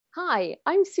Hi,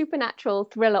 I'm supernatural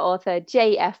thriller author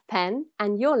J.F. Penn,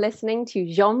 and you're listening to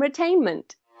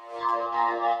Genretainment.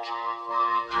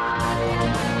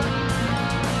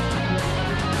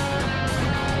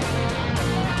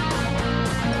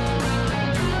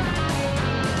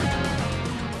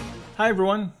 Hi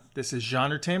everyone, this is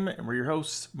Genretainment, and we're your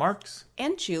hosts, Marks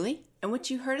and Julie. And what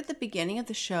you heard at the beginning of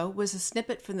the show was a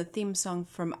snippet from the theme song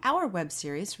from our web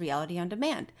series, Reality on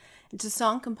Demand. It's a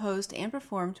song composed and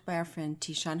performed by our friend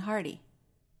Tishan Hardy.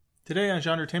 Today on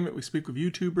Genretainment, we speak with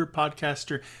YouTuber,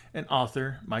 podcaster, and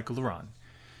author Michael Laron.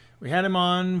 We had him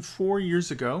on 4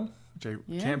 years ago, which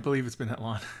I can't believe it's been that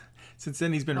long. Since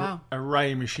then, he's been a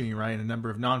writing machine, writing a number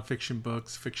of nonfiction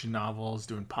books, fiction novels,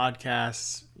 doing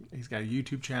podcasts. He's got a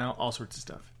YouTube channel, all sorts of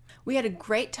stuff. We had a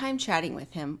great time chatting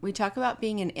with him. We talk about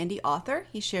being an indie author.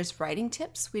 He shares writing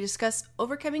tips. We discuss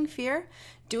overcoming fear,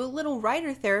 do a little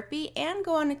writer therapy, and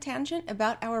go on a tangent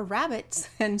about our rabbits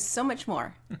and so much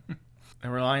more.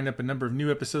 And we're lining up a number of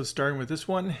new episodes starting with this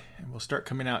one. And we'll start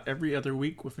coming out every other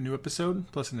week with a new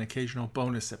episode, plus an occasional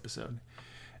bonus episode.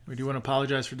 We do want to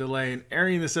apologize for delay in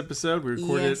airing this episode. We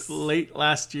recorded it late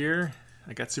last year.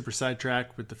 I got super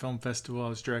sidetracked with the film festival I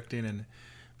was directing and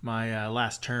my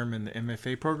last term in the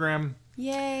MFA program.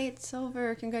 Yay, it's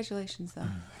over. Congratulations, though.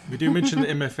 We do mention the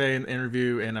MFA in the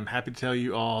interview, and I'm happy to tell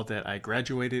you all that I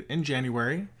graduated in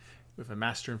January with a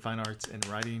Master in Fine Arts in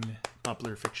Writing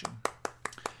Popular Fiction.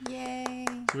 Yay.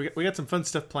 So we got some fun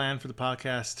stuff planned for the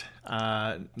podcast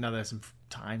now that I have some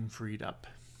time freed up.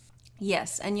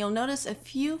 Yes, and you'll notice a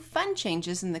few fun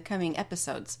changes in the coming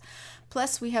episodes.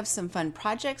 Plus, we have some fun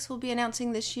projects we'll be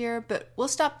announcing this year, but we'll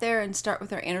stop there and start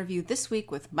with our interview this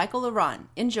week with Michael Laron.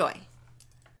 Enjoy.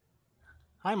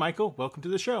 Hi, Michael. Welcome to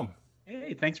the show.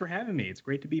 Hey, thanks for having me. It's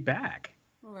great to be back.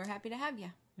 Well, we're happy to have you.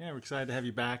 Yeah, we're excited to have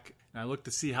you back. And I looked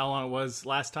to see how long it was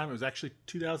last time. It was actually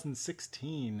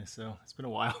 2016, so it's been a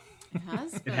while.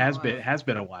 It has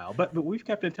been a while, but we've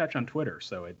kept in touch on Twitter,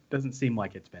 so it doesn't seem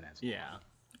like it's been as long.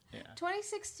 Yeah.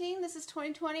 2016, this is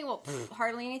 2020. Well,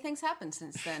 hardly anything's happened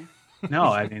since then. No,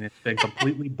 I mean, it's been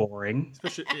completely boring.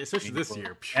 Especially this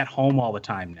year. At home all the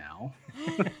time now.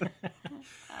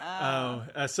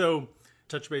 So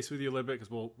touch base with you a little bit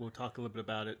because we'll talk a little bit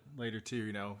about it later too.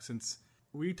 You know, since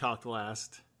we talked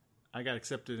last, I got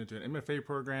accepted into an MFA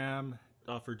program,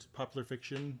 offered popular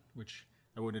fiction, which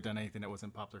I wouldn't have done anything that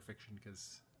wasn't popular fiction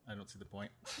because I don't see the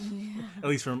point, at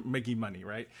least for making money,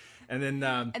 right? And then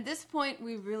at this point,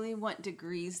 we really want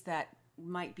degrees that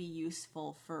might be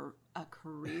useful for a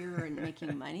career and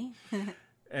making money.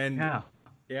 And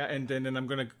and then I'm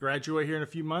going to graduate here in a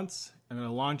few months. I'm going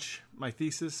to launch my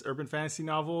thesis, urban fantasy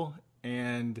novel,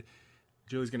 and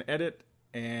Julie's going to edit.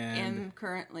 And I'm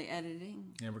currently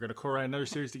editing. And we're going to co-write another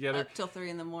series together. Up till 3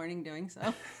 a.m. doing so.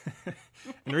 And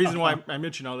the reason why I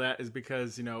mention all that is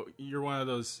because, you know, you're one of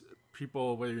those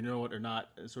people, whether you know it or not,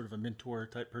 sort of a mentor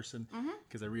type person.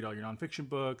 Because I read all your nonfiction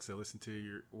books, I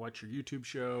watch your YouTube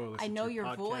show. I know your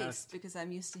podcast. Voice because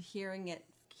I'm used to hear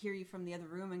you from the other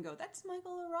room and go, "That's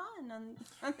Michael Laron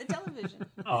on the television."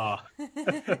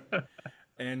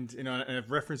 And you know, and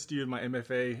I've referenced you in my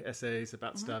MFA essays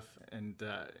about stuff, and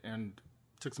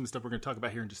took some stuff we're going to talk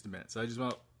about here in just a minute. So I just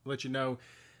want to let you know,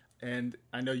 and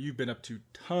I know you've been up to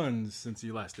tons since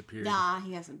you last appeared. Nah,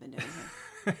 he hasn't been doing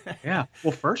it. Yeah.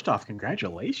 Well, first off,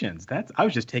 congratulations. I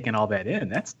was just taking all that in.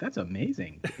 That's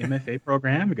amazing. MFA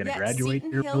program. You're going to graduate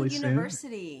Seton here Hill University.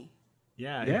 University.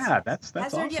 Yeah, that's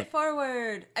Hazard awesome. Yet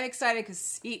Forward. I'm excited because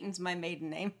Seton's my maiden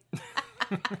name.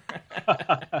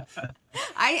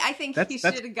 I think he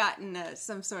should have gotten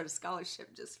some sort of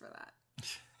scholarship just for that.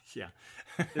 Yeah.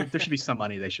 There should be some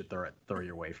money they should throw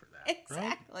your way for that.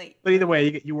 Exactly. Right? But either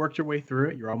way, you worked your way through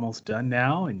it. You're almost done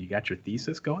now, and you got your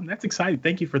thesis going. That's exciting.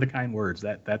 Thank you for the kind words.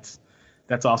 That's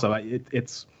awesome.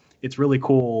 It's really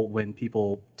cool when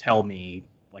people tell me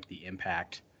like the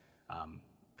impact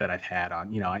that I've had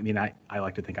on. You know, I mean, I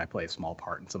like to think I play a small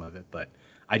part in some of it, but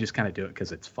I just kind of do it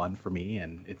because it's fun for me,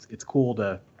 and it's cool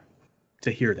to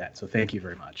hear that. So thank you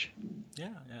very much. Yeah,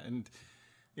 and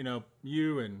you know,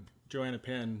 you and Joanna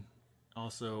Penn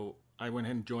also, I went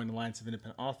ahead and joined the Alliance of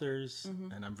Independent Authors,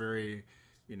 and I'm very,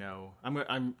 you know, I'm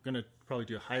going to probably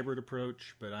do a hybrid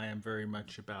approach, but I am very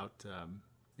much about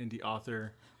indie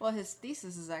author. Well, his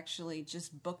thesis is actually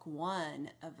just book 1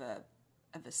 of a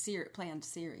planned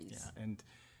series. Yeah,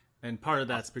 and part of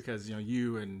that's because, you know,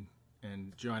 you and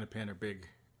Joanna Penn are big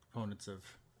proponents of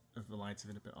the Alliance of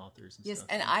Independent Authors and stuff. Yes,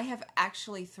 and I have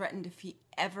actually threatened if he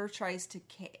ever tries to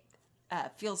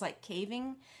feels like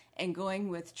caving and going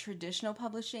with traditional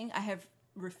publishing, I have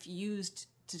refused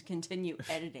to continue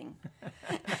editing.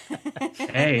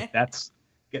 Hey, that's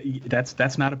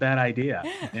That's not a bad idea.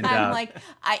 And I'm like,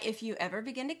 if you ever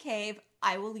begin to cave,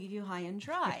 I will leave you high and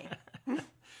dry.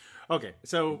 Okay,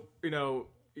 so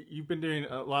you've been doing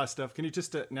a lot of stuff. Can you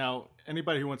just now,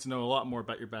 anybody who wants to know a lot more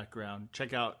about your background,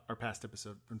 check out our past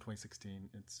episode from 2016.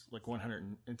 It's like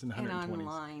 100, it's in the 120s,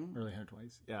 online. Early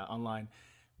 120s, yeah, online.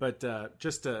 But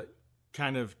just to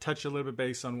kind of touch a little bit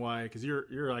base on why, because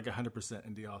you're like 100%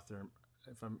 indie author,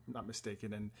 if I'm not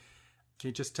mistaken. And can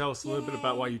you just tell us a little bit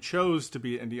about why you chose to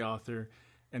be an indie author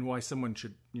and why someone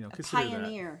should, consider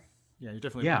pioneer. that? Yeah, you're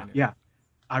definitely a pioneer. Yeah.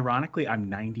 Ironically, I'm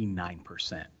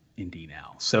 99% indie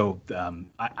now. So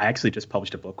I actually just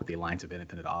published a book with the Alliance of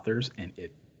Independent Authors, and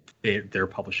they're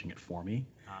publishing it for me.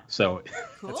 So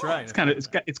Cool. That's right.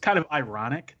 it's kind of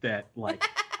ironic that like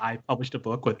I published a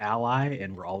book with Ally,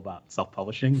 and we're all about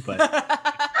self-publishing, but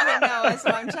I know, so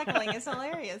I'm chuckling. It's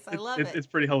hilarious. I love it. It's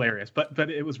pretty hilarious, but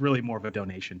it was really more of a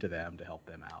donation to them to help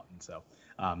them out. And so,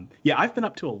 I've been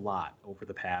up to a lot over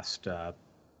the past,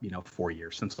 4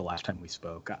 years since the last time we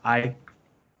spoke.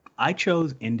 I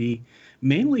chose indie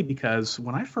mainly because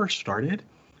when I first started,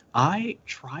 I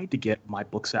tried to get my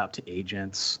books out to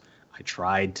agents. I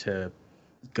tried to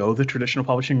go the traditional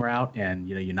publishing route, and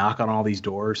you knock on all these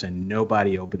doors and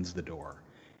nobody opens the door,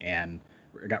 and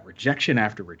I got rejection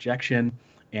after rejection.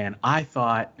 And I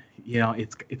thought,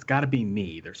 it's got to be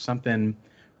me. There's something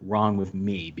wrong with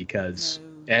me because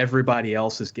everybody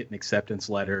else is getting acceptance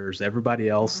letters. Everybody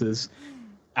else is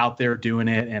out there doing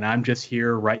it, and I'm just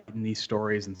here writing these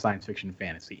stories in science fiction and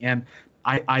fantasy. And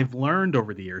I've learned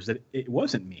over the years that it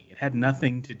wasn't me. It had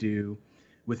nothing to do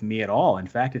with me at all. In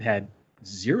fact, it had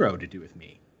zero to do with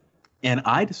me. And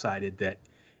I decided that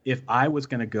if I was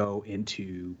going to go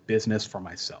into business for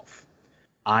myself,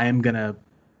 I am going to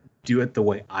do it the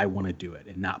way I want to do it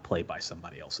and not play by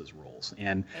somebody else's rules.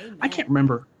 And Amen. I can't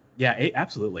remember. Yeah,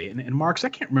 absolutely. And Marks, I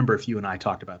can't remember if you and I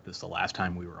talked about this the last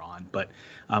time we were on, but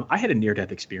I had a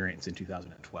near-death experience in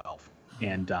 2012.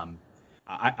 And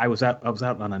I was out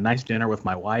on a nice dinner with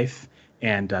my wife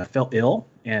and felt ill.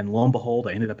 And lo and behold,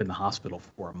 I ended up in the hospital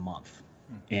for a month.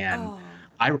 And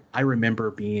I remember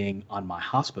being on my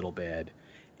hospital bed,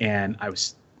 and I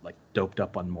was like doped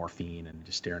up on morphine and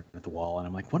just staring at the wall. And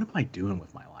I'm like, what am I doing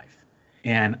with my life?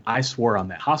 And I swore on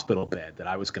that hospital bed that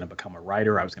I was going to become a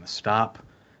writer. I was going to stop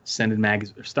sending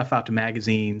stuff out to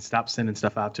magazines, stop sending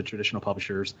stuff out to traditional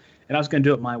publishers, and I was going to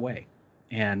do it my way.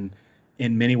 And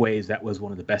in many ways, that was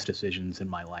one of the best decisions in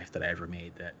my life that I ever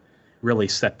made that really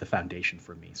set the foundation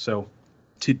for me. So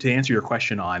to answer your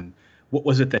question on what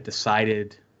was it that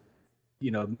decided,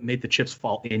 made the chips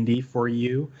fall indie for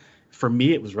you, for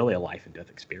me, it was really a life and death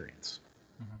experience.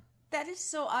 That is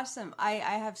so awesome. I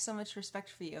have so much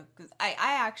respect for you because I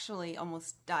actually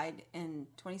almost died in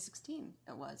 2016.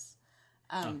 It was.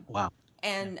 Wow.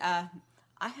 And I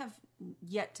have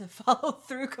yet to follow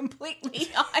through completely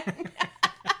on.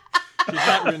 She's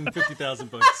not written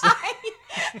 50,000 books.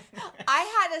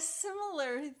 I had a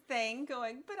similar thing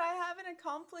going, but I haven't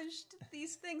accomplished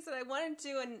these things that I wanted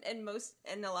to,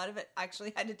 and a lot of it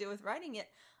actually had to do with writing it.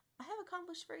 I have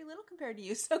accomplished very little compared to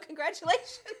you, so congratulations.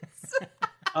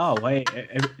 Oh, wait!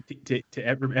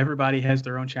 Everybody has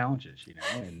their own challenges,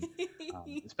 and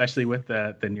especially with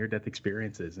the near-death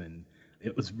experiences. And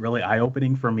it was really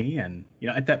eye-opening for me. And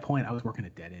at that point, I was working a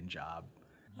dead-end job.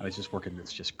 I was just working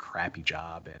this just crappy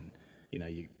job, and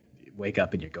you wake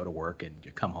up and you go to work and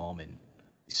you come home and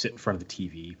you sit in front of the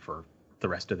TV for the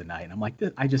rest of the night. And I'm like,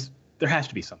 there has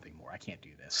to be something more. I can't do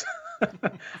this.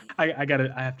 I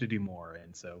have to do more.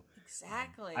 And so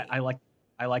exactly. I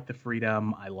like the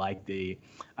freedom. I like the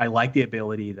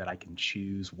ability that I can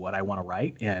choose what I want to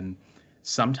write. And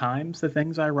sometimes the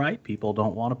things I write, people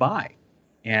don't want to buy.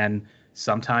 And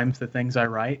sometimes the things I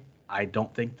write, I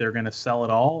don't think they're going to sell at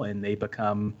all. And they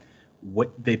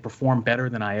perform better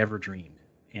than I ever dreamed.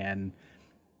 And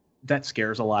that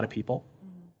scares a lot of people,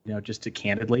 just to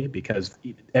candidly, because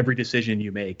every decision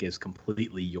you make is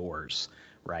completely yours.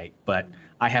 Right. But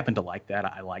I happen to like that.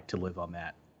 I like to live on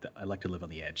that. I like to live on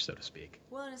the edge, so to speak.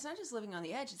 Well, and it's not just living on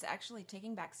the edge. It's actually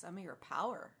taking back some of your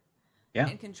power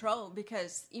and control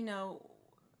because,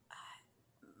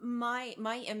 my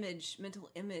mental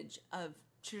image of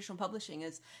traditional publishing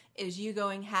is you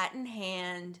going hat in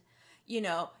hand,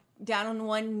 down on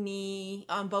one knee,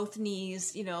 on both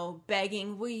knees,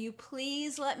 begging, will you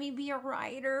please let me be a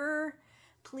writer?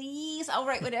 Please, I'll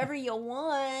write whatever you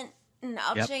want. And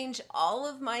I'll change all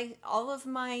of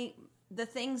my the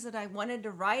things that I wanted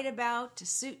to write about to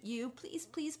suit you. Please,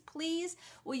 please, please,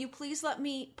 will you please let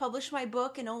me publish my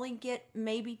book and only get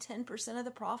maybe 10% of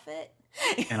the profit?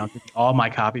 And I'll give you all my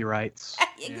copyrights.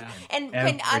 And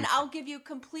I'll give you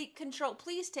complete control.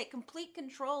 Please take complete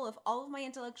control of all of my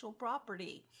intellectual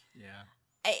property. Yeah.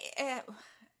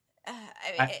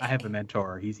 I have a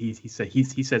mentor. He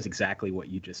says exactly what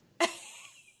you just.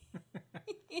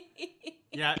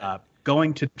 Yeah.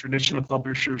 Going to traditional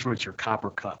publishers with your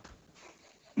copper cup.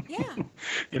 Yeah.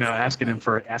 Begging them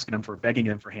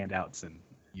for handouts, and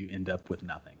you end up with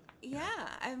nothing. Yeah,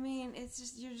 I mean, it's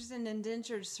just you're just in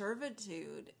indentured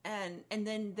servitude, and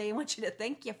then they want you to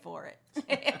thank you for it.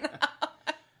 You know?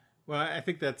 Well, I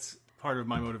think that's part of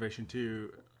my motivation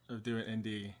too of doing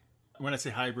indie. When I say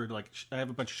hybrid, like I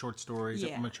have a bunch of short stories.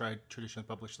 Yeah. I'm gonna try traditionally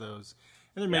publish those,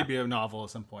 and there may be a novel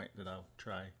at some point that I'll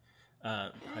try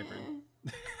hybrid.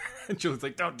 And Julie's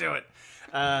like, "Don't do it."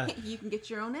 You can get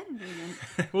your own editing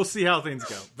in. We'll see how things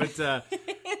go, but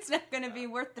it's not going to be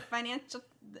worth the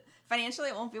financially.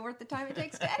 It won't be worth the time it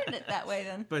takes to edit it that way.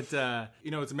 Then, but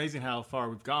it's amazing how far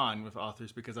we've gone with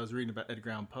authors, because I was reading about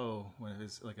Edgar Allan Poe, one of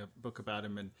his like a book about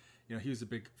him, and he was a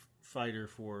big fighter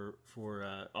for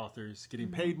authors getting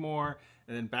paid more.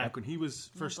 And then back when he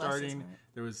was first starting,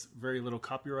 there was very little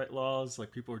copyright laws.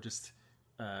 Like people were just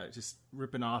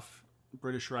ripping off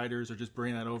British writers or just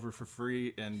bringing that over for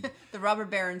free, and the robber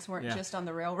barons weren't just on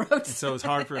the railroads. And so it's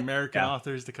hard for American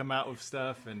authors to come out with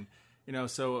stuff, and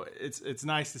so it's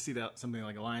nice to see that something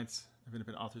like Alliance of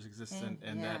Independent Authors exists,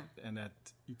 and that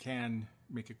you can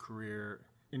make a career,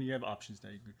 and you have options now.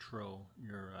 You can control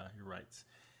your rights.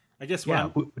 I guess.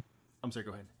 I'm sorry.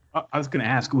 Go ahead. I was going to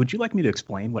ask, would you like me to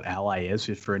explain what Ally is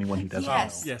for anyone who doesn't know?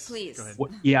 Yes, please. Go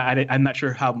ahead. I'm not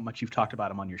sure how much you've talked about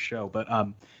them on your show, but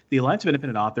the Alliance of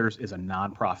Independent Authors is a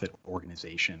nonprofit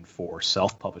organization for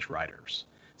self-published writers.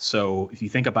 So if you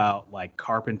think about like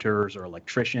carpenters or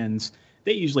electricians,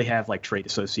 they usually have like trade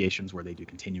associations where they do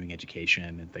continuing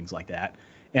education and things like that.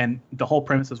 And the whole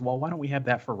premise is, well, why don't we have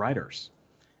that for writers?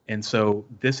 And so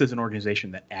this is an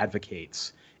organization that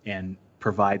advocates and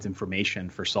provides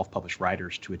information for self-published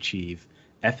writers to achieve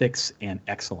ethics and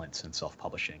excellence in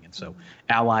self-publishing. And so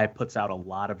Ally puts out a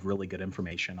lot of really good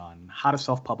information on how to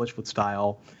self-publish with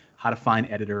style, how to find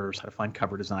editors, how to find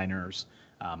cover designers,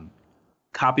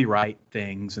 copyright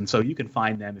things. And so you can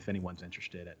find them if anyone's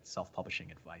interested at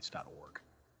selfpublishingadvice.org.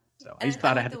 So I just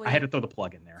thought I had to throw the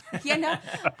plug in there. Yeah, no,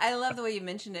 I love the way you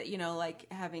mentioned it,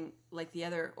 like having like the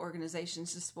other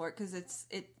organizations to support, because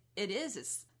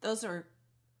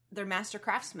they're master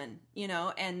craftsmen,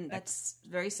 and that's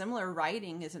very similar.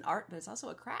 Writing is an art, but it's also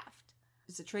a craft.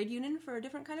 It's a trade union for a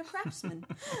different kind of craftsman.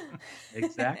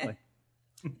 Exactly.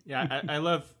 Yeah, I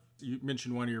love, you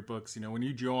mentioned one of your books, when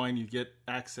you join, you get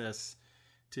access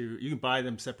to, you can buy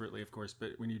them separately, of course,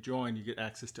 but when you join, you get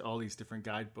access to all these different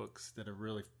guidebooks that are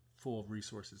really full of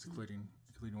resources, including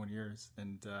one of yours.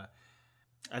 And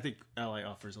I think Ally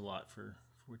offers a lot for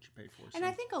what you pay for. And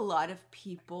I think a lot of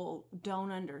people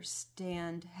don't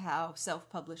understand how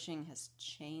self-publishing has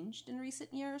changed in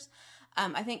recent years.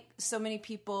 I think so many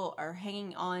people are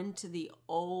hanging on to the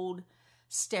old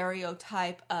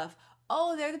stereotype of,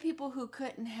 they're the people who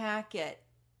couldn't hack it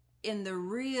in the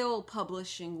real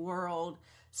publishing world,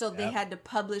 so they had to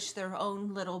publish their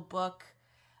own little book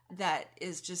that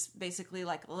is just basically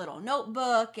like a little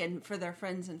notebook and for their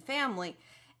friends and family.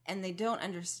 And they don't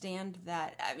understand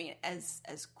that. I mean, as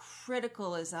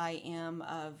critical as I am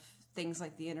of things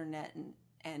like the internet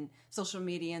and social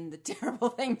media and the terrible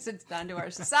things it's done to our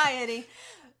society,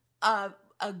 on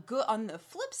the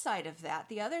flip side of that,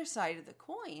 the other side of the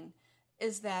coin,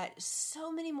 is that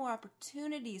so many more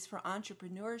opportunities for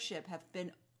entrepreneurship have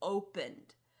been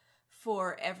opened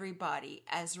for everybody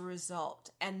as a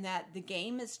result, and that the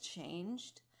game has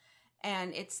changed,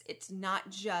 and it's not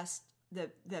just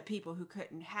the people who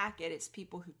couldn't hack it. It's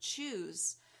people who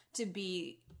choose to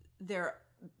be their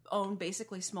own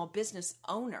basically small business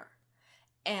owner,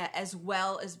 as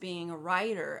well as being a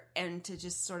writer, and to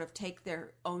just sort of take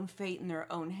their own fate in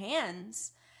their own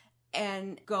hands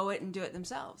and go it and do it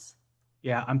themselves.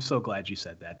 Yeah, I'm so glad you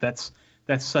said that. That's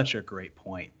such a great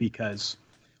point, because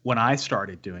when I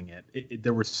started doing it,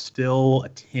 there was still a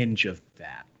tinge of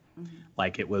that. Mm-hmm.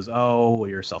 Like it was,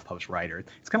 you're a self-published writer.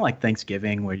 It's kind of like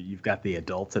Thanksgiving, where you've got the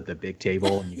adults at the big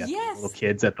table and you got the little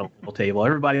kids at the little table.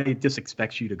 Everybody just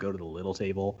expects you to go to the little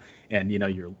table, and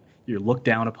you're looked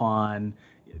down upon.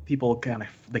 People kind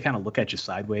of look at you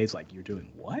sideways, like you're doing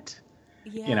what?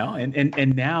 Yeah.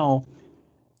 And now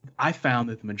I found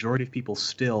that the majority of people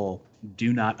still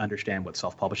do not understand what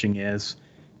self-publishing is,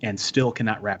 and still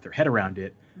cannot wrap their head around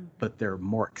it, but they're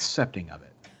more accepting of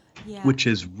it. Yeah. which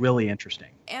is really interesting.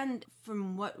 And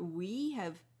from what we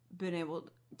have been able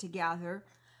to gather,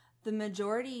 the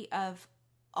majority of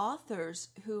authors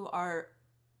who are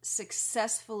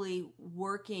successfully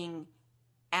working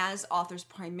as authors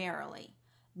primarily,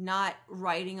 not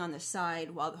writing on the side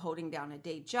while holding down a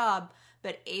day job,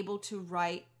 but able to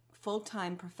write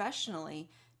full-time professionally,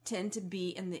 tend to be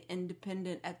in the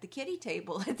independent at the kiddie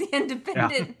table at the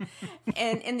independent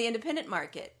and in the independent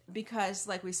market, because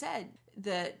like we said,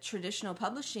 the traditional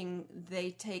publishing,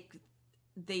 they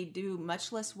do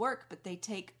much less work, but they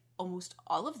take almost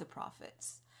all of the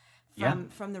profits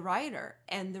from the writer,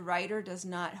 and the writer does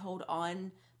not hold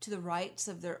on to the rights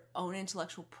of their own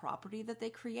intellectual property that they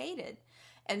created.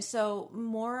 And so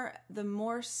the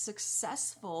more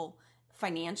successful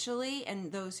financially,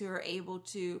 and those who are able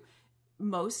to,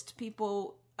 most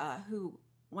people who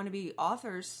want to be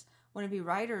authors, want to be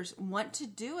writers, want to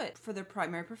do it for their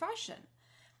primary profession.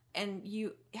 And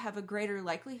you have a greater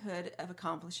likelihood of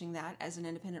accomplishing that as an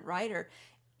independent writer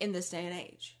in this day and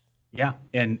age. Yeah,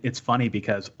 and it's funny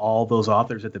because all those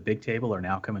authors at the big table are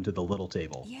now coming to the little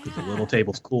table. Because the little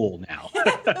table's cool now.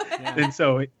 And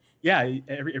so,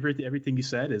 everything you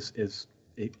said is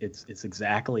it's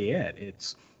exactly it.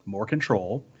 It's more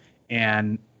control,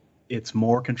 and it's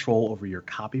more control over your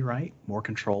copyright, more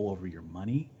control over your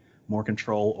money, more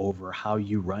control over how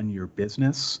you run your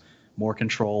business, more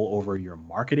control over your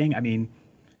marketing. I mean,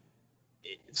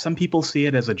 some people see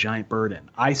it as a giant burden.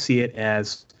 I see it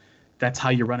as that's how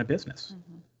you run a business.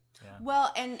 Mm-hmm. Yeah.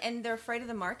 Well, and they're afraid of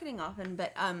the marketing often,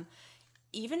 but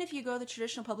even if you go the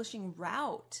traditional publishing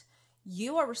route,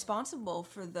 you are responsible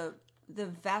for the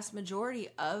vast majority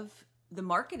of the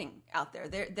marketing out there.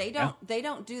 They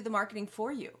don't do the marketing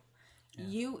for you.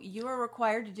 Yeah. You are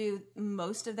required to do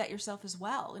most of that yourself as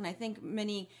well. And I think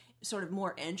many sort of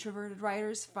more introverted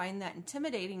writers find that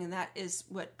intimidating, and that is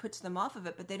what puts them off of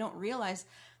it. But they don't realize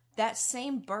that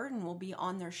same burden will be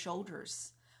on their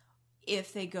shoulders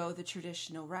if they go the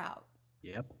traditional route.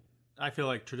 Yep. I feel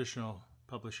like traditional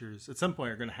publishers at some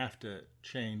point are going to have to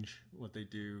change what they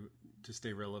do to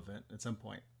stay relevant at some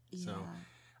point. Yeah. So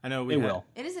I know we will.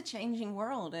 It is a changing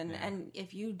world, and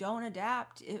if you don't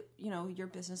adapt, your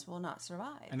business will not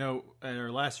survive. I know at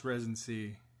our last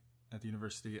residency at the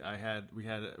university, we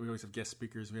always have guest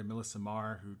speakers. We had Melissa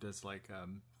Marr, who does like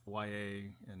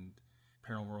YA and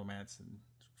paranormal romance and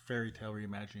fairy tale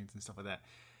reimaginings and stuff like that.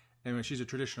 Anyway, she's a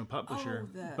traditional publisher,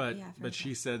 but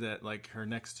she said that like her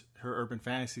urban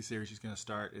fantasy series she's going to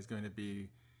start is going to be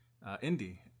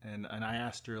indie. And I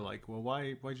asked her like, well,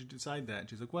 why'd you decide that? And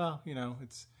she's like, well,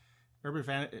 it's urban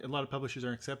fantasy. A lot of publishers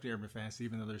aren't accepting urban fantasy,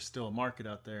 even though there's still a market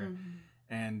out there.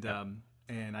 Mm-hmm.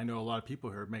 And I know a lot of people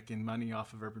who are making money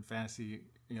off of urban fantasy,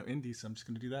 indie. So I'm just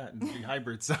going to do that and be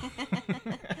hybrid. So.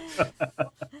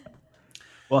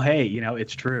 Well, hey,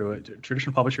 it's true.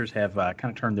 Traditional publishers have kind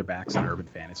of turned their backs on urban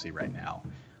fantasy right now.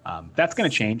 That's going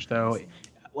to change, though.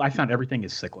 I found everything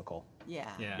is cyclical.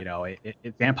 Yeah.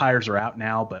 Vampires are out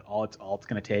now, but all it's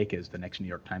going to take is the next New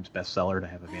York Times bestseller to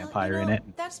have a vampire in it.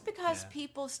 That's because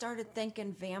people started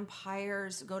thinking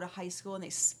vampires go to high school and they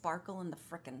sparkle in the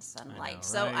frickin' sunlight. Right?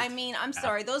 So, I mean, I'm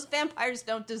sorry. Those vampires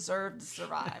don't deserve to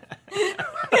survive.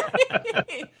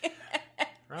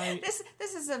 Right.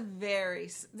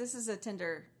 This is a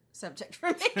tender subject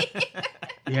for me.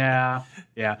 Yeah.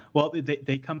 Well,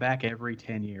 they come back every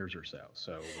 10 years or so.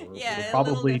 So we're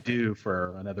probably due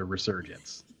for another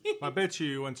resurgence. I bet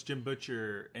you once Jim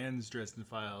Butcher ends Dresden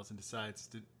Files and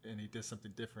and he does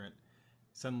something different,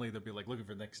 suddenly they'll be like looking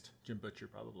for the next Jim Butcher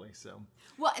probably. So.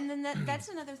 Well, and then that's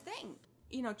another thing.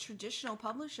 Traditional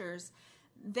publishers,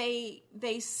 they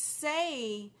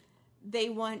say they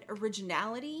want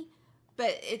originality,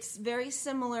 but it's very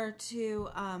similar to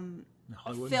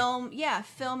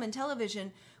film and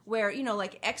television, where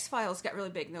like X-Files got really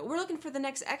big. We're looking for the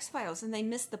next X-Files, and they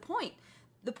missed the point.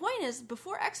 The point is,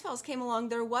 before X-Files came along,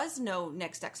 there was no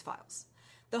next X-Files.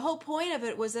 The whole point of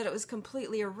it was that it was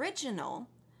completely original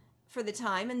for the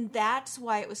time, and that's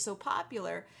why it was so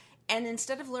popular. And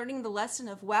instead of learning the lesson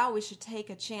of, wow, we should take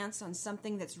a chance on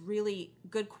something that's really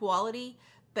good quality,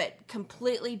 but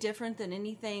completely different than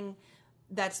anything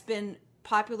that's been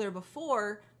popular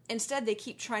before, instead they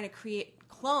keep trying to create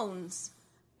clones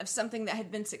of something that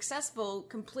had been successful,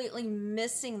 completely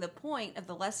missing the point of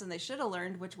the lesson they should have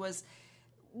learned, which was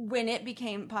when it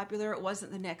became popular, it wasn't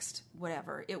the next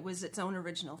whatever. It was its own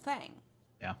original thing.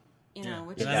 Yeah.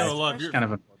 Which I know a lot of kind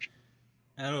of unfortunate.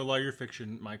 I know a lot of your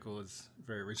fiction, Michael, is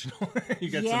very original.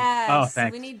 You got yes. Oh,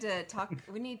 thanks. We need to talk.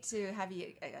 We need to have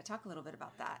you talk a little bit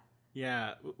about that.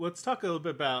 Yeah, let's talk a little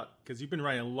bit about, because you've been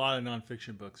writing a lot of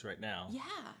nonfiction books right now. Yeah.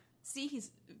 See,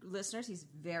 listeners, he's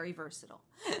very versatile.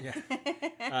 Yeah.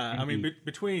 I mean,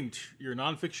 between your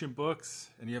nonfiction books,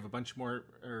 and you have a bunch more,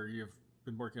 or you've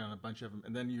been working on a bunch of them,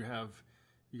 and then you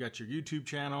got your YouTube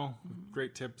channel, with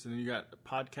great tips, and then you got a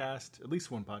podcast, at least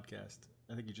one podcast.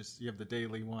 I think you have the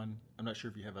daily one. I'm not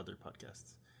sure if you have other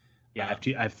podcasts. Yeah,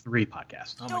 I have 3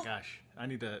 podcasts. Oh my gosh, I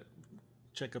need to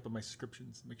check up on my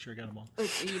subscriptions, make sure I got them all.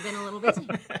 You've been a little busy.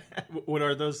 What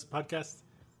are those podcasts?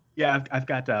 Yeah, I've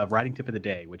got Writing Tip of the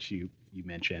Day, which you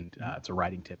mentioned. It's a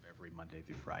writing tip every Monday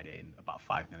through Friday in about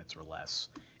 5 minutes or less.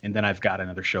 And then I've got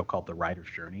another show called The Writer's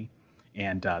Journey.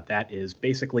 And that is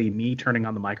basically me turning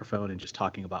on the microphone and just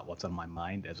talking about what's on my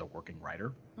mind as a working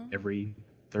writer every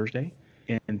Thursday.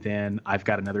 And then I've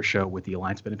got another show with the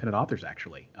Alliance of Independent Authors,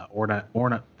 actually.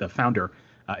 Orna, the founder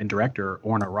and director,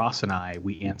 Orna Ross, and I,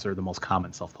 we answer the most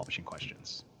common self-publishing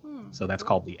questions. So that's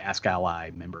called the Ask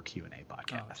Ally Member Q&A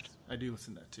podcast. I do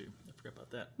listen to that too. I forgot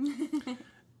about that.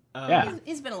 Yeah.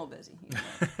 He's been a little busy.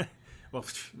 Well,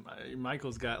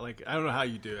 Michael's got I don't know how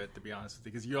you do it, to be honest with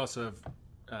you, because you also have,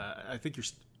 I think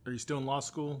are you still in law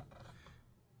school?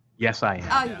 Yes, I am.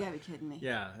 Oh, you gotta be kidding me.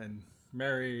 Yeah, and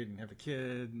married and have a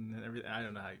kid and everything. I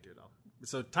don't know how you do it all.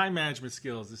 So time management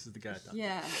skills, this is the guy talking.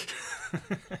 Yeah.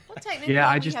 Well, technically, we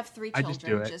have 3 I just do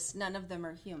children, it. just none of them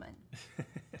are human.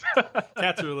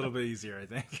 Cats are a little bit easier, I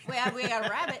think. We got a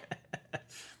rabbit.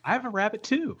 I have a rabbit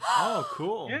too. Oh,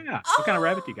 cool. Yeah. What kind of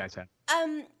rabbit do you guys have?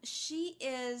 She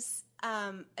is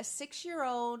a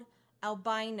 6-year-old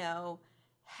albino,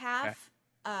 half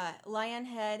lion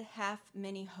head, half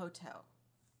mini hoto.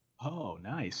 Oh,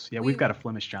 nice. Yeah, we've got a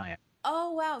Flemish Giant.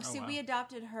 Oh, wow. See, we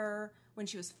adopted her when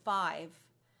she was 5.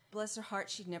 Bless her heart,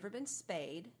 she'd never been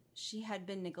spayed. She had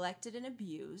been neglected and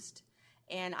abused.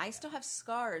 And I still have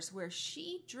scars where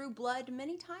she drew blood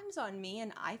many times on me,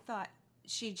 and I thought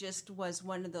she just was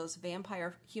one of those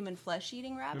vampire human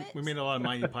flesh-eating rabbits. We made a lot of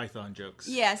Monty Python jokes.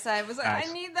 Yes, I was like, Nice.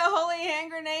 I need the holy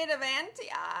hand grenade of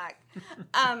Antioch.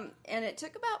 And it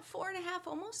took about 4.5,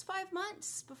 almost 5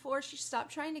 months before she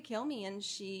stopped trying to kill me, and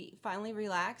she finally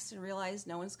relaxed and realized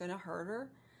no one's going to hurt her,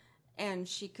 and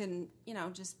she can,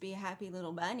 just be a happy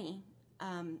little bunny.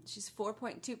 She's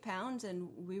 4.2 pounds, and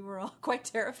we were all quite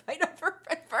terrified of her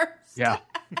at first. Yeah.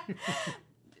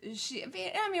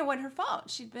 It wasn't her fault.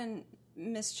 She'd been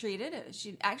mistreated.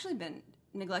 She'd actually been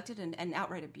neglected and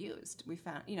outright abused. We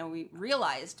found, we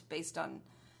realized based on,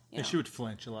 And she would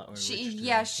flinch a lot. When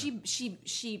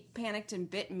she panicked and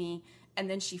bit me, and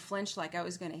then she flinched like I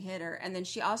was going to hit her. And then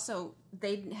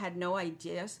they had no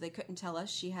idea, so they couldn't tell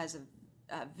us she has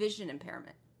a vision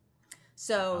impairment.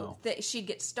 So she'd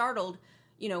get startled,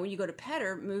 when you go to pet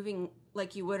her, moving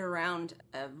like you would around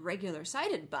a regular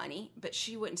sighted bunny, but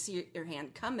she wouldn't see your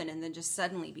hand coming and then just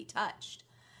suddenly be touched,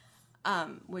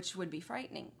 which would be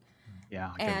frightening.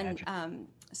 Yeah, I can imagine.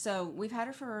 So we've had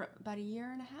her for about 1.5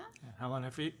 years. How long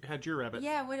have you had your rabbit?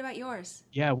 Yeah, what about yours?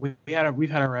 Yeah, we've had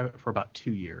our rabbit for about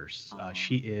 2 years.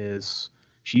 She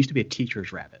used to be a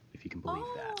teacher's rabbit, if you can believe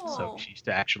that. So she used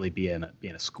to actually be in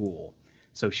a school.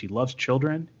 So she loves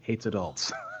children, hates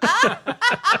adults.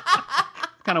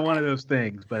 Kind of one of those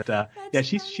things, but yeah,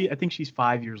 I think she's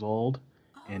 5 years old,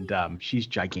 and she's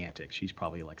gigantic. She's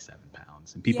probably like 7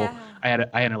 pounds. And people, I had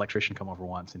an electrician come over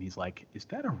once, and he's like, "Is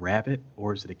that a rabbit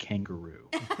or is it a kangaroo?"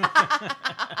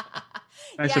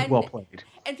 I said, "Well played."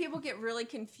 And people get really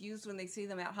confused when they see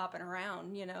them out hopping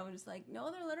around. It's like,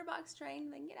 no, they're litter box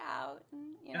trained. They can get out.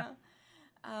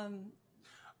 And,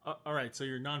 all right, so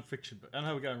your nonfiction book. I don't know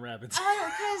how we got on rabbits.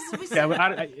 Because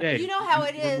hey, you know how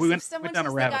it is. If someone down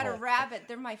says a they rabbit got a hole. rabbit,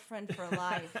 they're my friend for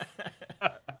life.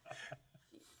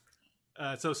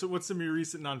 So what's some of your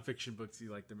recent nonfiction books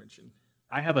you like to mention?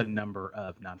 I have a number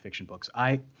of nonfiction books.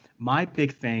 My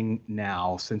big thing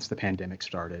now, since the pandemic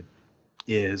started,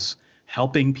 is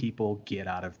helping people get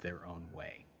out of their own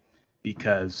way,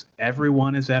 because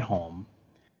everyone is at home.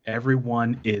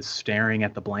 Everyone is staring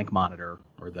at the blank monitor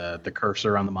or the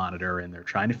cursor on the monitor, and they're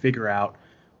trying to figure out,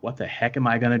 what the heck am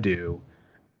I going to do?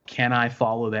 Can I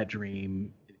follow that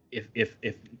dream? If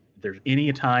there's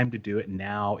any time to do it,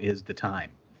 now is the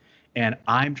time. And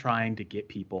I'm trying to get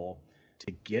people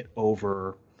to get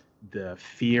over the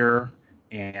fear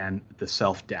and the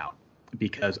self-doubt,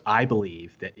 because I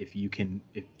believe that if you can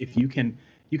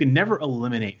never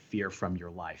eliminate fear from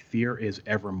your life. Fear is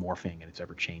ever morphing and it's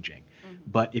ever changing. Mm-hmm.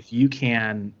 But if you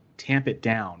can tamp it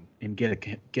down and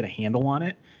get a handle on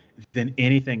it, then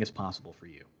anything is possible for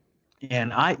you.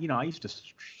 And I used to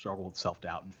struggle with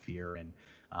self-doubt and fear, and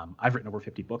I've written over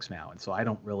 50 books now, and so I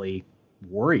don't really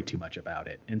worry too much about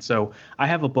it. And so I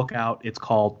have a book out. It's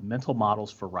called Mental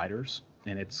Models for Writers,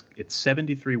 and it's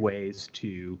 73 ways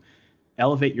to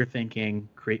elevate your thinking,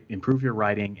 improve your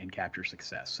writing, and capture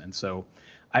success. And so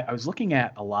I was looking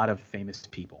at a lot of famous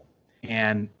people,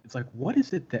 and it's like, what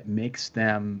is it that makes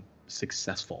them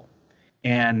successful?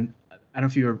 And I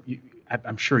don't know if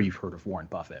I'm sure you've heard of Warren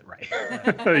Buffett, right?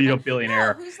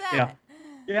 Billionaire. No, who's that?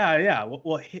 Yeah.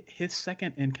 Well, his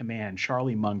second in command,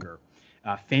 Charlie Munger,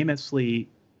 famously,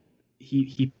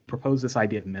 he proposed this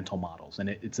idea of mental models, and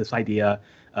it's this idea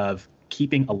of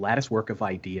keeping a lattice work of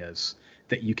ideas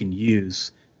that you can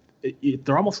use.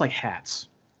 They're almost like hats.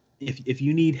 If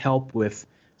you need help with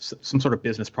some sort of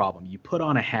business problem, you put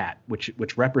on a hat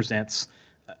which represents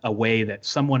a way that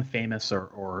someone famous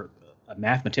or a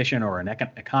mathematician or an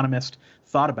economist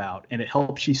thought about, and it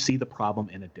helps you see the problem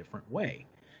in a different way.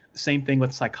 Same thing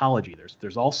with psychology.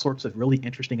 There's all sorts of really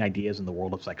interesting ideas in the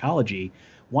world of psychology.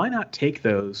 Why not take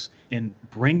those and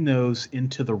bring those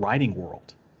into the writing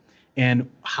world? And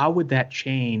how would that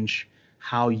change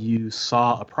how you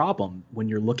saw a problem when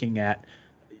you're looking at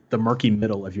the murky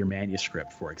middle of your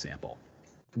manuscript, for example?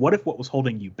 What if what was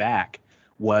holding you back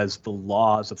was the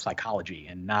laws of psychology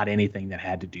and not anything that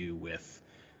had to do with,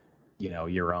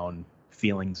 your own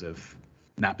feelings of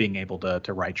not being able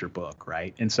to write your book,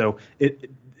 right? And so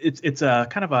it's a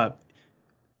kind of a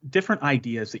different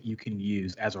ideas that you can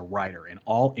use as a writer in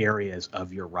all areas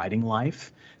of your writing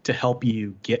life to help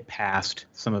you get past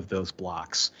some of those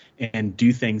blocks and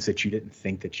do things that you didn't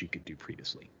think that you could do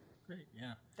previously. Great,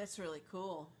 yeah. That's really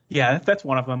cool. Yeah, that's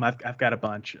one of them. I've got a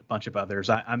bunch of others.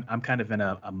 I'm kind of in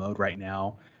a mode right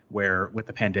now where with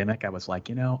the pandemic, I was like,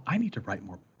 I need to write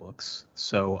more books.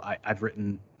 So I've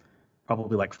written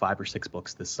probably like 5 or 6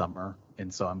 books this summer,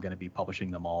 and so I'm going to be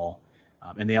publishing them all.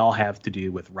 And they all have to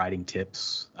do with writing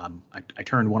tips. I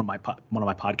turned one of my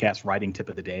podcasts, Writing Tip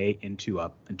of the Day, into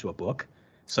a book.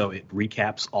 So it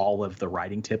recaps all of the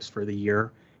writing tips for the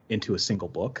year into a single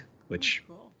book, which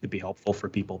could be helpful for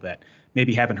people that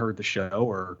maybe haven't heard the show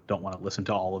or don't want to listen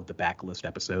to all of the backlist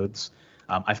episodes.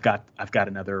 I've got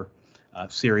another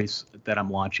series that I'm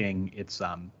launching. It's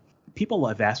people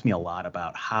have asked me a lot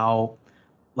about how,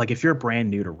 like, if you're brand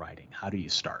new to writing, how do you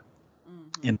start?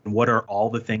 And what are all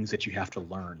the things that you have to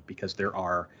learn? Because there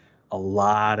are a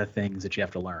lot of things that you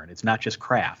have to learn. It's not just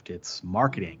craft, it's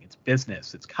marketing, it's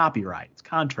business, it's copyright, it's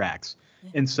contracts.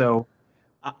 Yeah. And so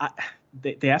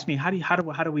they asked me, how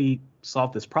do we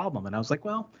solve this problem? And I was like,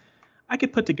 well, I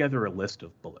could put together a list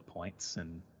of bullet points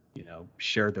and,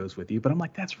 share those with you. But I'm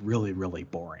like, that's really, really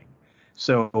boring.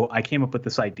 So I came up with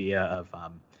this idea of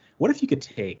what if you could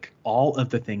take all of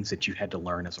the things that you had to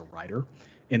learn as a writer,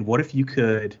 and what if you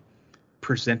could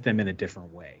present them in a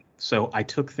different way? So I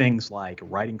took things like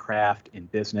writing craft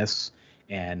and business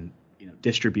and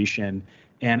distribution,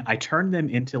 and I turned them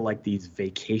into like these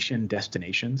vacation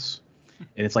destinations,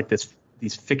 and it's like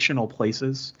these fictional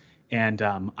places. And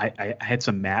I had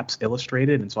some maps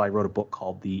illustrated, and so I wrote a book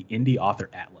called the Indie Author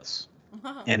Atlas,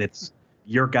 and it's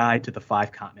your guide to the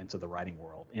 5 continents of the writing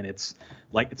world. And it's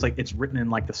written in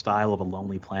like the style of a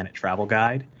Lonely Planet travel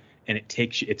guide. And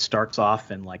it starts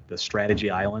off in like the strategy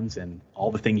islands and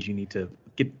all the things you need to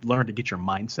learn to get your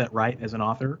mindset right as an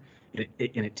author. And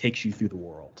it takes you through the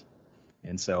world.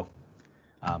 And so,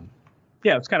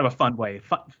 it's kind of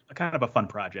a kind of a fun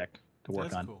project to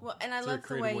work on. Cool. Well, and I love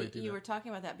the way you were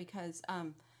talking about that because,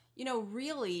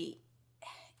 really,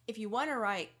 if you want to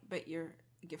write, but you're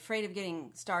afraid of getting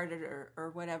started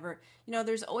or whatever,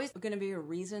 there's always going to be a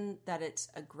reason that it's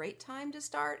a great time to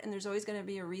start, and there's always going to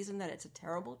be a reason that it's a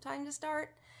terrible time to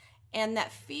start. And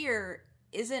that fear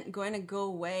isn't going to go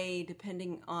away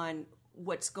depending on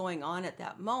what's going on at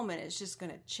that moment. It's just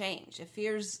going to change. If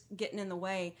fear's getting in the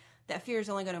way, that fear is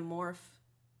only going to morph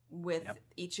with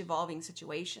each evolving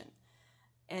situation.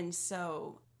 And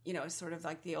so, it's sort of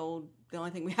like the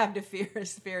only thing we have to fear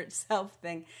is fear itself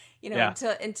thing,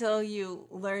 until you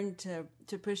learn to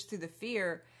push through the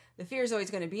fear is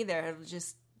always going to be there. It'll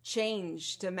just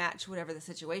change to match whatever the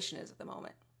situation is at the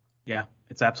moment. Yeah,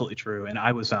 it's absolutely true. And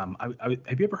I was, have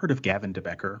you ever heard of Gavin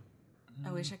DeBecker?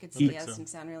 I wish I could say yes and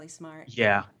sound really smart.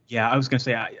 Yeah. I was going to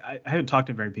say, I haven't talked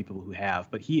to very many people who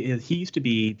have, but he used to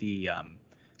be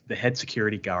the head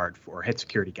security guy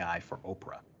for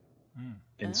Oprah.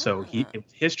 And so it was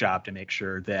his job to make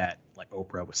sure that like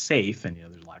Oprah was safe, and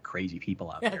there's a lot of crazy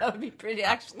people out there. That would be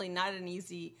actually not an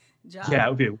easy job. Yeah, it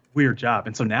would be a weird job.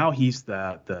 And so now he's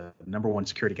the number 1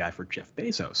 security guy for Jeff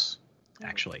Bezos,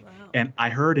 actually. Wow. And I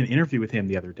heard an interview with him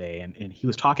the other day, and he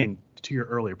was talking to your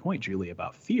earlier point, Julie,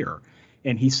 about fear.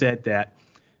 And he said that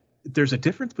there's a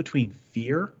difference between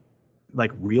fear,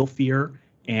 like real fear,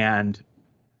 and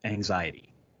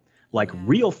anxiety. Like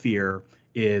real fear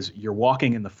is you're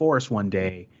walking in the forest one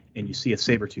day and you see a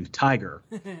saber-toothed tiger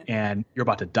and you're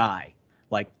about to die.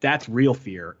 Like that's real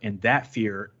fear, and that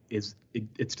fear it's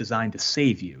designed to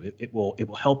save you. It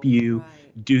will help you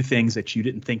do things that you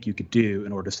didn't think you could do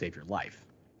in order to save your life.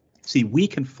 See, we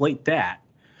conflate that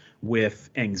with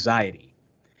anxiety.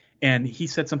 And he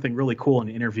said something really cool in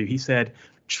an interview. He said,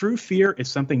 true fear is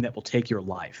something that will take your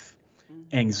life.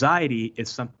 Anxiety is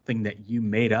something that you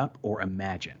made up or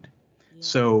imagined. Yeah.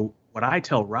 So what I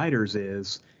tell writers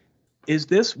is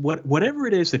this whatever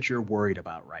it is that you're worried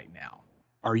about right now,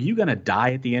 are you going to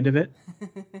die at the end of it?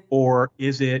 Or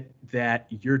is it that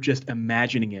you're just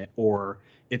imagining it, or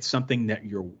it's something that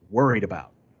you're worried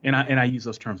about? And I use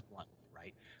those terms bluntly,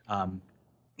 right?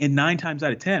 And 9 times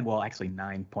out of 10, well, actually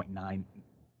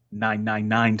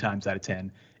 9.9999 times out of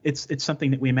 10, it's something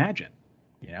that we imagine.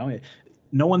 You know,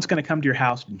 no one's going to come to your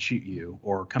house and shoot you,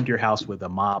 or come to your house with a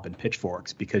mob and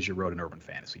pitchforks because you wrote an urban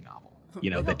fantasy novel, you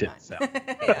know, that didn't sell.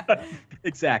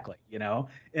 Exactly. You know,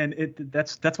 and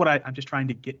that's what I'm just trying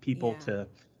to get people to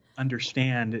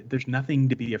understand. There's nothing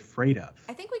to be afraid of.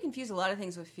 I think we confuse a lot of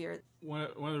things with fear. One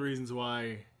of the reasons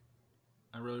why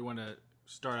I really want to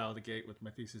start out of the gate with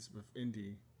my thesis with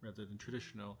indie rather than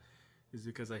traditional is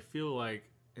because I feel like,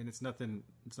 and it's not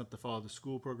to follow the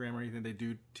school program or anything, they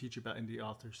do teach about indie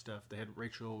author stuff. They had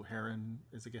Rachel Herron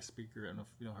as a guest speaker. I don't know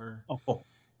if you know her. Oh, cool.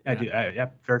 I do. I'm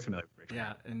very familiar with Rachel.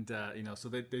 Yeah, and you know, so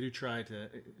they do try to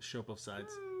show both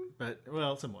sides, but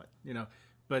well, somewhat, you know.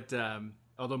 But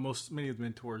although many of the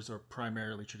mentors are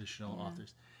primarily traditional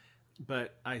authors,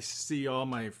 but I see all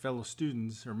my fellow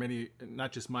students, or many,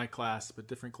 not just my class, but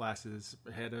different classes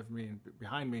ahead of me and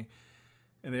behind me,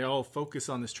 and they all focus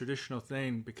on this traditional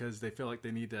thing because they feel like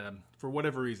they need to, for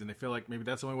whatever reason, they feel like maybe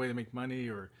that's the only way to make money,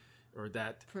 or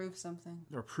that prove something,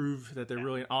 or prove that they're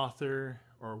really an author,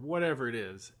 or whatever it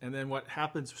is. And then what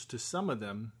happens to some of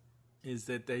them is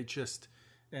that they just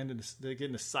they get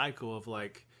in a cycle of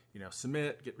like, you know,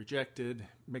 submit, get rejected,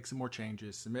 make some more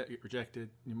changes, submit, get rejected,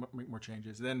 you make more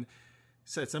changes. Then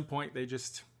so at some point they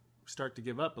just start to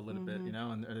give up a little bit, you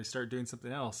know, or they start doing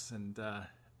something else. And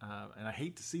I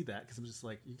hate to see that, because I'm just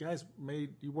like, you guys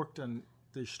you worked on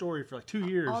the story for like 2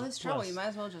 years. All this trouble, you might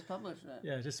as well just publish it.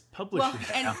 Yeah, just publish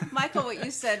it. And Michael, what you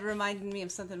said reminded me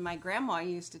of something my grandma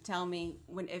used to tell me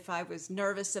if I was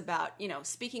nervous about, you know,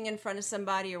 speaking in front of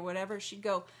somebody or whatever. She'd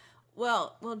go,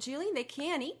 well, Julie, they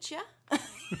can't eat you.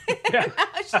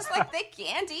 It's just like, they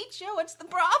can't eat you. What's the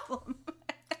problem?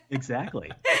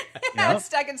 Exactly. I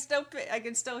can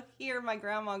still hear my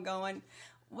grandma going,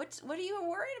 what are you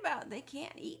worried about? They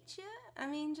can't eat you. I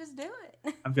mean, just do it.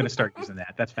 I'm going to start using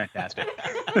that. That's fantastic.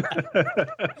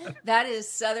 That is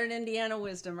Southern Indiana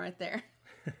wisdom right there.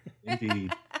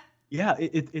 Indeed. Yeah,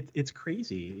 it's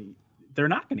crazy. They're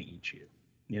not going to eat you,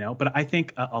 you know. But I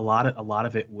think a lot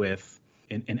of it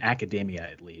in academia,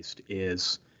 at least,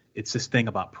 it's this thing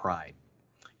about pride.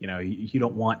 You know, you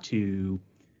don't want to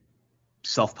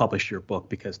self-publish your book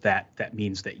because that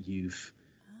means that you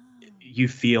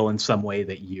feel in some way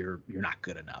that you're not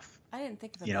good enough. I didn't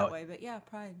think of it that way, but yeah,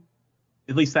 pride.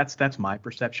 At least that's my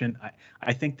perception.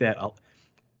 I think that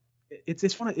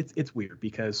it's weird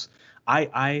because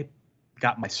I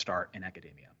got my start in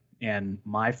academia, and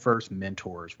my first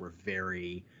mentors were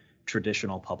very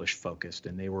traditional publish focused,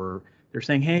 and they're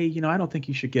saying, hey, you know, I don't think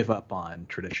you should give up on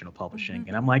traditional publishing.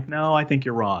 And I'm like, no, I think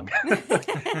you're wrong.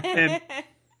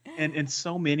 and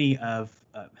so many of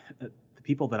the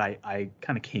people that I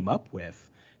kind of came up with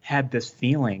had this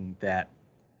feeling that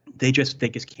they just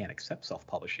can't accept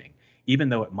self-publishing. Even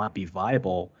though it might be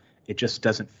viable, it just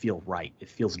doesn't feel right. It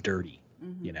feels dirty,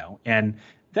 you know? And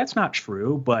that's not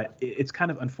true, but it's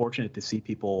kind of unfortunate to see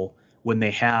people, when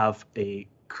they have a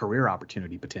career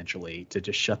opportunity potentially, to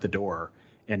just shut the door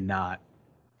and not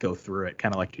go through it,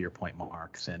 kind of like to your point,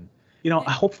 Marks. And, you know,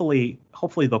 hopefully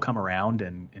they'll come around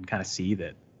and kind of see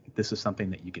that this is something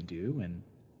that you can do. And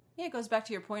yeah, it goes back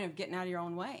to your point of getting out of your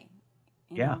own way.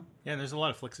 You know? Yeah, and there's a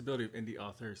lot of flexibility of indie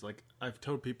authors. Like I've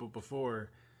told people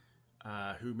before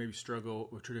who maybe struggle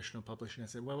with traditional publishing, I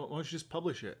said, well, why don't you just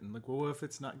publish it? And like, well, what if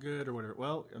it's not good or whatever?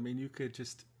 Well, I mean, you could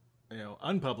just, you know,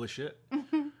 unpublish it.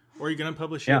 Or you can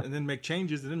unpublish it and then make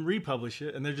changes and then republish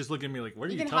it. And they're just looking at me like, what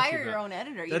are you talking about? You can hire your own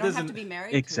editor. You don't have to be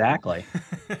married exactly.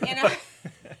 to them. You know,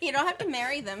 you don't have to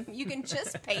marry them. You can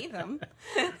just pay them.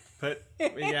 But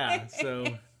yeah, so...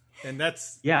 And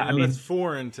that's that's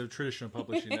foreign to traditional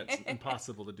publishing. That's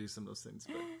impossible to do some of those things.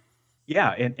 But.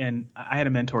 Yeah, and I had a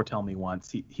mentor tell me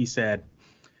once. He said,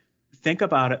 think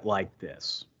about it like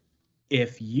this: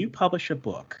 if you publish a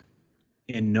book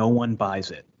and no one buys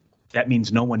it, that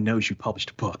means no one knows you published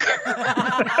a book.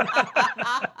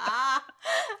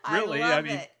 Really, I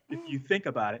mean, if you think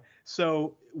about it.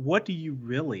 So, what do you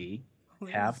really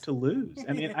have to lose?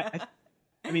 I mean,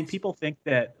 I I mean, people think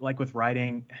that, like with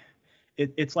writing,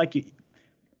 it's like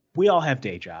we all have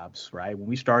day jobs, right? When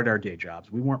we started our day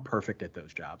jobs, we weren't perfect at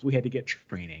those jobs. We had to get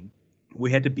training. We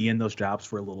had to be in those jobs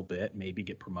for a little bit, maybe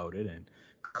get promoted and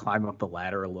climb up the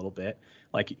ladder a little bit.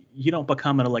 Like, you don't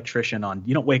become an electrician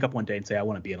you don't wake up one day and say, I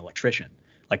want to be an electrician.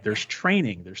 Like, there's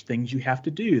training, there's things you have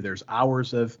to do. There's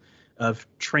hours of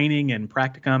training and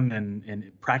practicum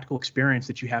and practical experience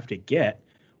that you have to get.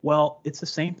 Well, it's the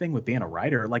same thing with being a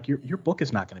writer. Like, your book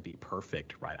is not going to be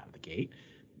perfect right out of the gate.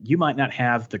 You might not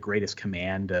have the greatest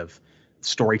command of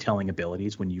storytelling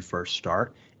abilities when you first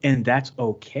start, and that's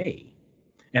okay.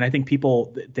 And I think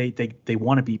people, they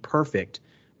want to be perfect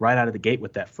right out of the gate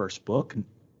with that first book,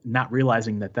 not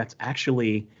realizing that that's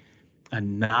actually a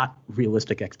not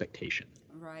realistic expectation.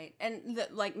 Right. And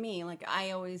like me, like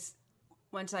I always,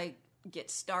 once I get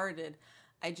started,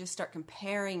 I just start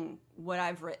comparing what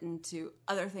I've written to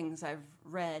other things I've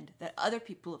read that other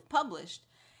people have published.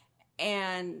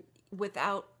 And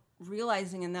without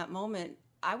realizing in that moment,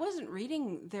 I wasn't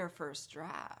reading their first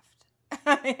draft.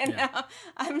 Well,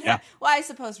 I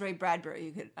suppose Ray Bradbury,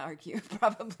 you could argue,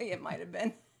 probably it might have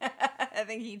been. I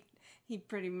think he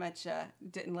pretty much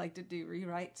didn't like to do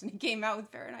rewrites, and he came out with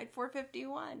Fahrenheit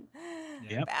 451.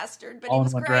 Yep. Bastard, but all he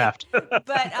was in one great. draft. But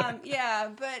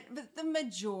but the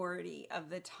majority of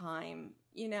the time,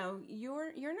 you're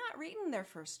not reading their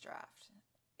first draft.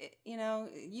 You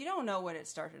don't know what it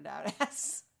started out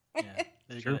as. Yeah,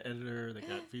 they got an editor, they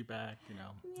got feedback,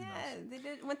 Yeah, they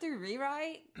went through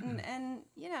rewrite, and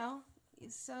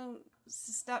so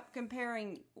stop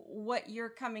comparing what you're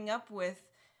coming up with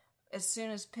as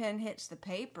soon as pen hits the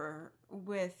paper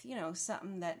with,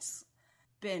 something that's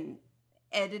been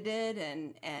edited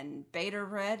and beta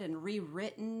read and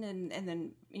rewritten and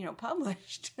then,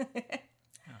 published.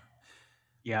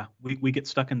 Yeah, we get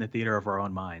stuck in the theater of our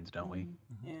own minds, don't we?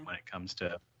 Mm-hmm. Yeah. When it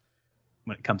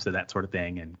comes to that sort of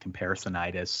thing and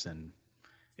comparisonitis, and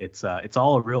it's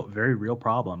all a very real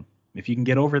problem. If you can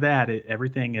get over that,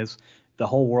 the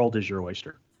whole world is your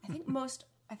oyster. I think most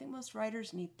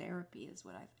writers need therapy, is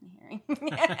what I've been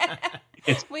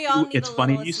hearing. We all need. It's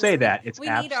funny you say that. It's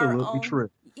absolutely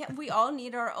true. Yeah, we all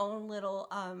need our own little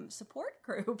support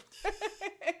group.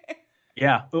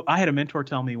 Yeah, I had a mentor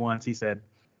tell me once. He said,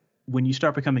 "When you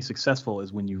start becoming successful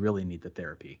is when you really need the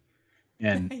therapy."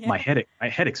 And my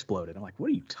head exploded. I'm like, "What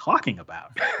are you talking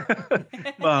about?"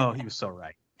 Oh, he was so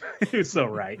right. He was so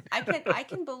right. I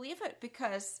can believe it,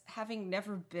 because having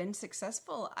never been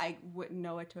successful, I wouldn't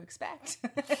know what to expect.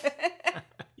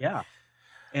 Yeah.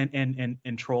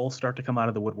 And trolls start to come out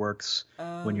of the woodworks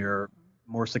when you're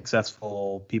more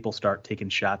successful. People start taking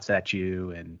shots at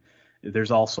you, and there's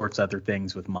all sorts of other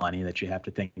things with money that you have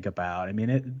to think about. I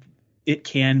mean, it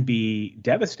can be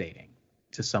devastating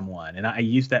to someone, and I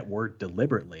use that word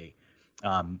deliberately.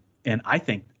 And I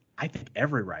think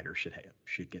every writer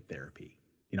should get therapy.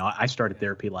 I started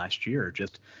therapy last year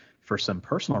just for some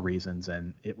personal reasons,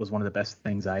 and it was one of the best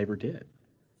things I ever did.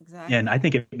 Exactly. And I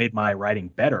think it made my writing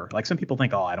better. Like, some people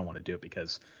think, oh, I don't want to do it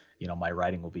because, my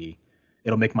writing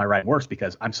it'll make my writing worse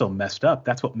because I'm so messed up.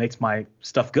 That's what makes my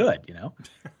stuff good,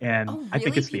 And oh, really? I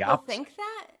think it's the opposite. People think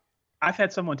that? I've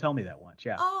had someone tell me that once.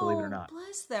 Yeah, believe it or not.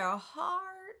 Bless their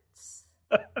hearts.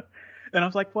 And I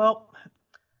was like, well,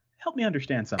 help me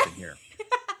understand something here.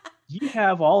 You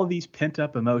have all of these pent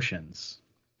up emotions,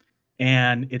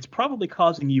 and it's probably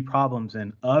causing you problems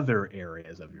in other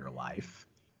areas of your life.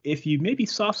 If you maybe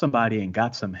saw somebody and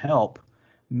got some help,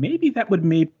 maybe that would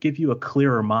give you a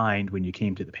clearer mind when you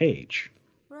came to the page.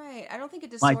 Right. I don't think a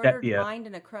disordered mind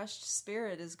and a crushed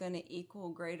spirit is going to equal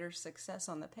greater success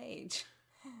on the page.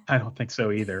 I don't think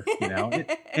so either.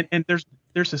 And there's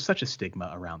such a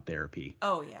stigma around therapy.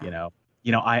 Oh yeah.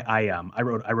 I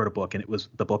wrote a book, and it was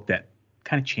the book that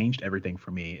kind of changed everything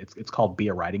for me. It's called Be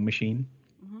a Writing Machine.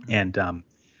 Mm-hmm. And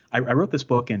I wrote this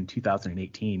book in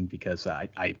 2018 because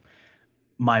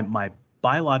my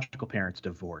biological parents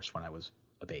divorced when I was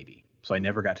a baby, so I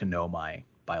never got to know my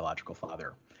biological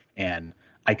father, and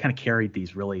I kind of carried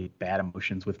these really bad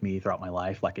emotions with me throughout my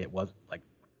life. Like, it was like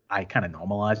I kind of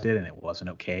normalized it, and it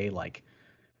wasn't okay. Like,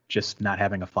 just not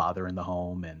having a father in the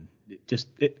home, and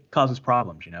it causes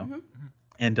problems, Mm-hmm.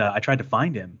 And I tried to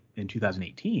find him in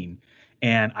 2018,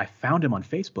 and I found him on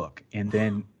Facebook, and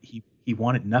then he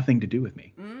wanted nothing to do with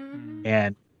me. Mm-hmm.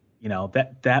 And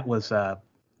that was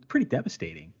pretty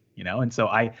devastating, And so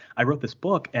I wrote this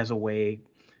book as a way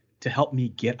to help me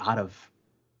get out of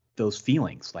those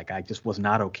feelings. Like, I just was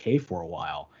not okay for a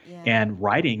while. Yeah. And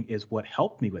writing is what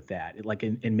helped me with that.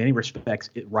 In many respects,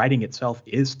 writing itself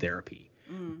is therapy.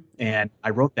 And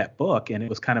I wrote that book, and it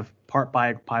was kind of part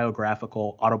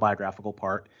autobiographical,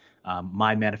 part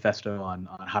my manifesto on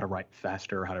how to write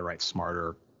faster, how to write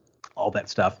smarter, all that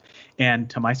stuff. And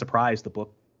to my surprise, the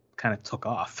book kind of took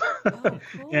off. Oh,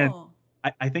 cool. And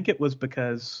I think it was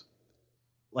because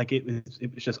like it was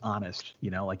just honest,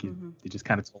 like it just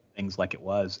kind of told things like it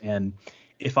was. And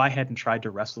if I hadn't tried to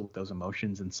wrestle with those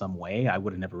emotions in some way, I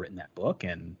would have never written that book.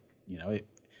 And,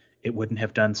 it wouldn't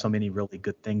have done so many really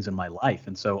good things in my life.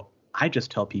 And so I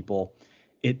just tell people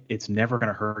it's never going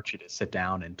to hurt you to sit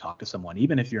down and talk to someone,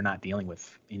 even if you're not dealing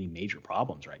with any major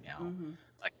problems right now.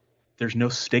 Like there's no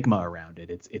stigma around it.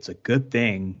 It's a good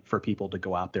thing for people to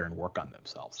go out there and work on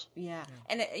themselves. Yeah.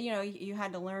 And, you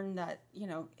had to learn that,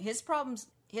 his problems,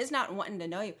 his not wanting to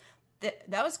know you,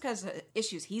 that was because of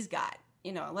issues he's got.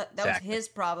 That was his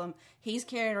problem. He's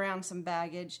carrying around some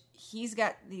baggage. He's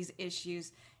got these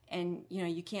issues. And,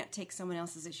 you can't take someone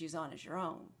else's issues on as your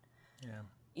own.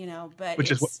 Yeah. But which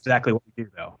is exactly what we do,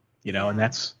 though. And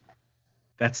that's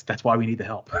why we need the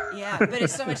help. Yeah, but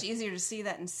it's so much easier to see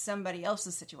that in somebody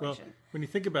else's situation. Well, when you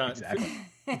think about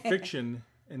fiction,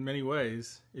 in many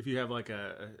ways, if you have like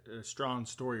a strong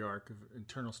story arc,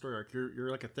 internal story arc,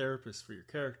 you're like a therapist for your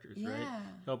characters, right?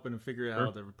 Helping them figure out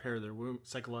how to repair their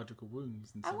psychological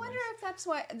wounds. I wonder if that's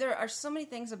why there are so many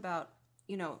things about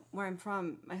where I'm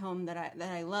from, my home that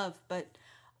I love, but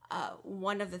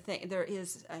one of the things, there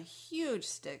is a huge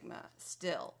stigma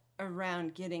still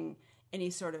around getting any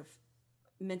sort of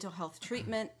mental health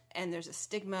treatment, and there's a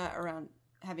stigma around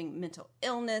having mental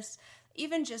illness,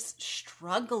 even just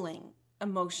struggling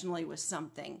emotionally with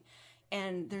something.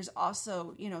 And there's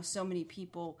also, so many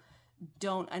people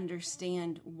don't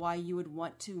understand why you would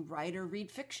want to write or read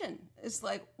fiction. It's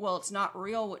like, well, it's not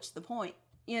real, what's the point,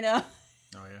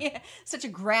 Oh, yeah. Such a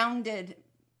grounded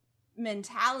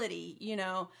mentality,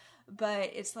 but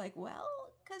it's like, well,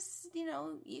 because,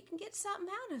 you can get something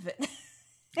out of it.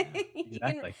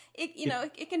 Exactly.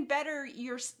 It can better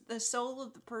the soul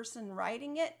of the person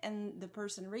writing it and the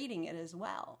person reading it as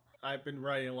well. I've been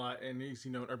writing a lot, and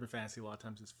in urban fantasy, a lot of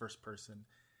times it's first person.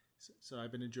 So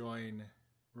I've been enjoying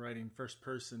writing first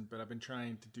person, but I've been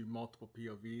trying to do multiple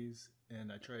POVs,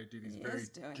 and I try to do these very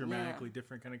dramatically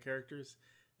different kind of characters.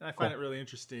 And I find it really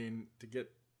interesting to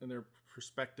get in their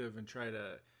perspective and try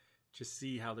to just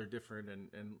see how they're different.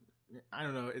 And I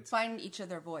don't know. It's find each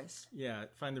other voice. Yeah,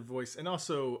 find their voice. And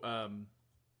also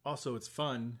it's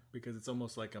fun because it's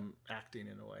almost like I'm acting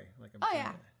in a way. Like I'm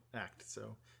trying to act.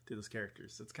 So to those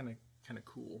characters. So it's kind of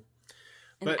cool.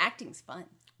 And acting's fun.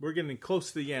 We're getting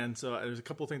close to the end. So there's a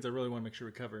couple of things I really want to make sure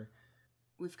we cover.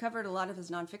 We've covered a lot of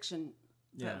his nonfiction,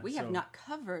 but we have not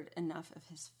covered enough of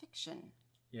his fiction.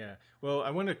 Yeah. Well, I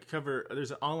want to cover,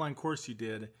 there's an online course you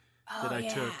did that I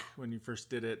took when you first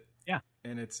did it. Yeah.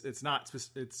 And it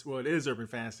is urban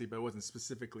fantasy, but it wasn't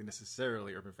specifically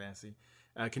necessarily urban fantasy.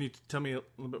 Can you tell me a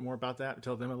little bit more about that?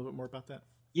 Tell them a little bit more about that?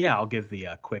 Yeah, I'll give the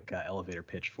quick elevator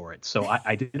pitch for it. So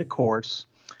I did a course.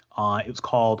 It was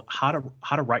called How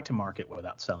to Write to Market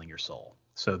Without Selling Your Soul.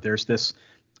 So there's this,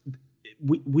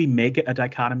 we make it a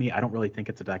dichotomy. I don't really think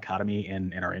it's a dichotomy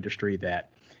in our industry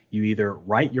that you either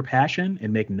write your passion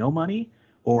and make no money,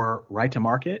 or write to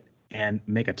market and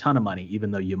make a ton of money,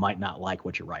 even though you might not like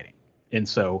what you're writing. And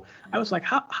so I was like,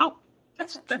 how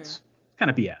that's kind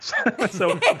of BS.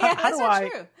 So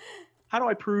how do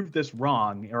I prove this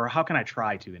wrong, or how can I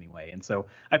try to anyway? And so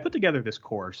I put together this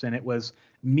course, and it was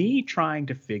me trying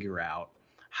to figure out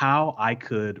how I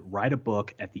could write a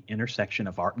book at the intersection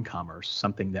of art and commerce,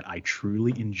 something that I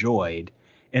truly enjoyed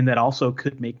and that also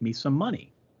could make me some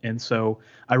money. And so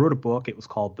I wrote a book. It was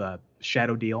called The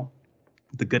Shadow Deal,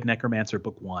 The Good Necromancer,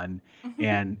 Book 1.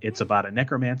 And it's about a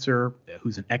necromancer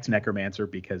who's an ex-necromancer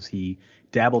because he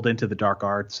dabbled into the dark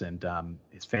arts, and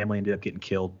his family ended up getting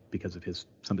killed because of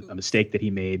a mistake that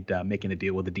he made making a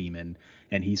deal with a demon.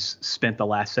 And he's spent the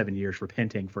last 7 years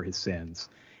repenting for his sins.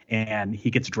 And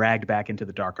he gets dragged back into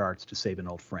the dark arts to save an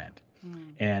old friend.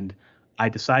 And I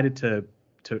decided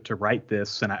to write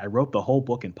this, and I wrote the whole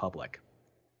book in public.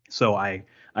 So I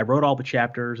wrote all the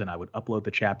chapters, and I would upload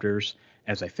the chapters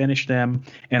as I finished them.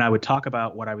 And I would talk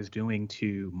about what I was doing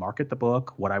to market the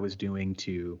book, what I was doing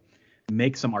to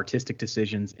make some artistic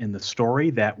decisions in the story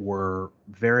that were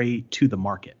very to the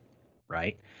market,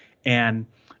 right? And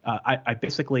I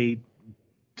basically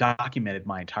documented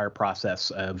my entire process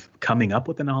of coming up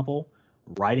with the novel,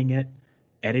 writing it,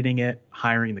 editing it,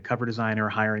 hiring the cover designer,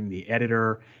 hiring the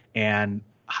editor, and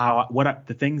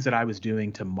the things that I was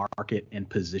doing to market and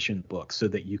position books so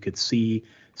that you could see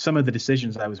some of the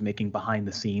decisions I was making behind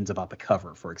the scenes about the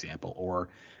cover, for example, or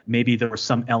maybe there was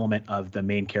some element of the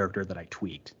main character that I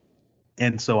tweaked.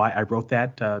 And so I wrote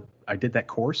that, I did that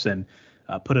course and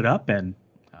put it up, and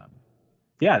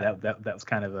that was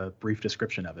kind of a brief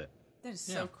description of it. That is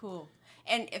so cool.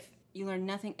 And if you learn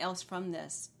nothing else from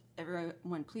this,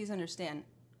 everyone, please understand,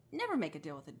 never make a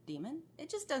deal with a demon. It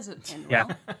just doesn't end well.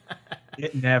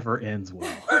 It never ends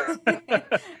well.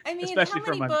 I mean, Especially how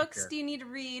many from books do you need to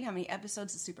read? How many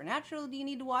episodes of Supernatural do you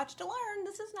need to watch to learn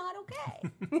this is not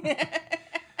okay?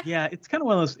 Yeah, it's kind of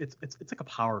one of those. It's like a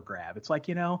power grab. It's like,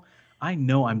 I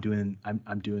know I'm doing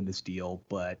this deal,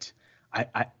 but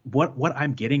what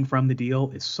I'm getting from the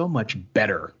deal is so much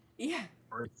better. Yeah.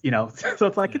 Or, so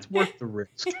it's like it's worth the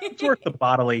risk. It's worth the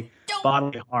bodily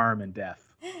harm and death.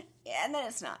 Yeah, and then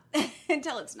it's not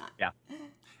until it's not. Yeah.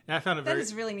 And I found it That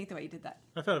is really neat the way you did that.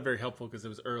 I found it very helpful because it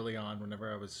was early on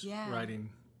whenever I was writing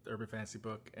the urban fantasy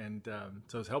book, and so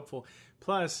it was helpful.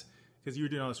 Plus, because you were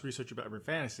doing all this research about urban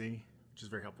fantasy, which is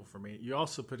very helpful for me, you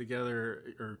also put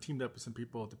together or teamed up with some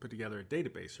people to put together a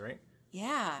database, right?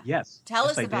 Yeah. Yes. Tell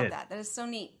us I about did. that. That is so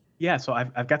neat. Yeah, so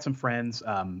I've got some friends.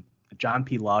 John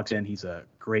P. Logsdon, he's a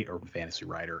great urban fantasy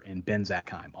writer, and Ben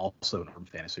Zackheim, also an urban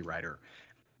fantasy writer.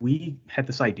 We had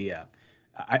this idea.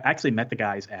 I actually met the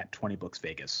guys at 20 Books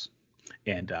Vegas,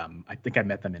 and I think I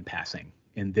met them in passing.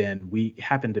 And then we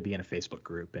happened to be in a Facebook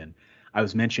group, and I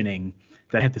was mentioning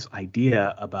that I had this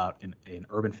idea about an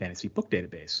urban fantasy book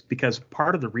database, because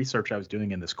part of the research I was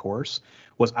doing in this course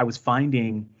was I was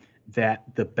finding that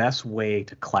the best way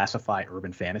to classify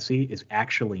urban fantasy is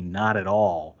actually not at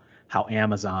all how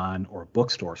Amazon or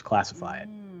bookstores classify it.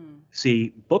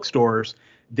 See, bookstores,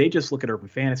 they just look at urban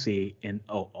fantasy and,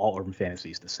 all urban fantasy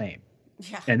is the same.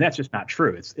 Yeah. And that's just not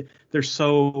true. There's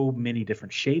so many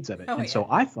different shades of it. So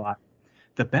I thought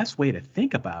the best way to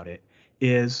think about it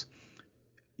is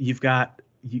you've got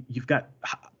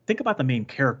think about the main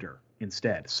character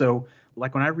instead. So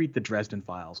like when I read the Dresden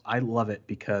Files, I love it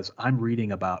because I'm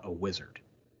reading about a wizard.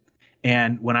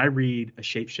 And when I read a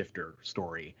shapeshifter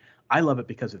story, I love it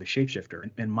because of the shapeshifter.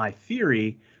 And my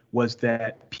theory was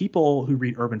that people who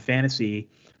read urban fantasy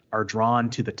are drawn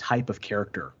to the type of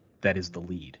character that is the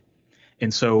lead.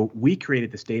 And so we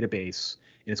created this database,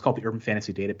 and it's called the Urban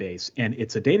Fantasy Database. And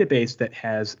it's a database that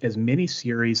has as many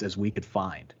series as we could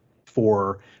find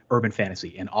for urban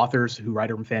fantasy. And authors who write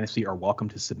urban fantasy are welcome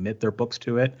to submit their books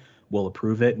to it. We'll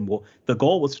approve it. And the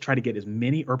goal was to try to get as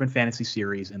many urban fantasy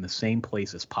series in the same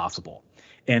place as possible.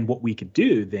 And what we could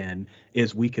do then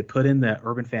is we could put in the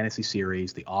urban fantasy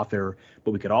series, the author,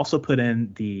 but we could also put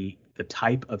in the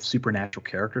type of supernatural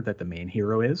character that the main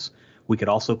hero is. We could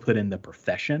also put in the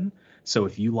profession. So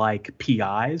if you like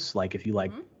PIs, like if you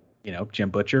like, Jim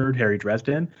Butcher, Harry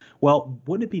Dresden, well,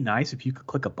 wouldn't it be nice if you could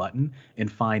click a button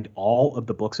and find all of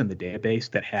the books in the database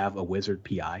that have a wizard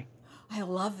PI? I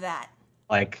love that.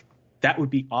 Like, that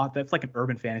would be odd. That's like an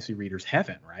urban fantasy reader's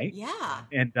heaven, right? Yeah.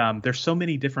 And there's so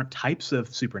many different types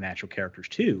of supernatural characters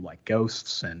too, like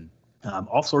ghosts and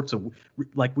all sorts of,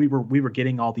 like we were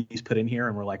getting all these put in here,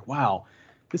 and we're like, wow,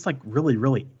 this is like really,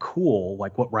 really cool,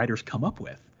 like what writers come up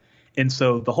with. And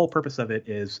so the whole purpose of it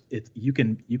is you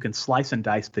can slice and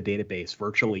dice the database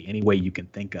virtually any way you can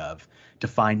think of to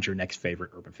find your next favorite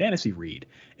urban fantasy read.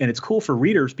 And it's cool for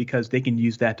readers because they can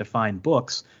use that to find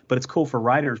books, but it's cool for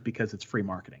writers because it's free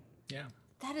marketing. Yeah.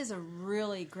 That is a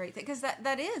really great thing, because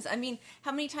that is, I mean,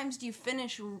 how many times do you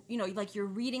finish, like you're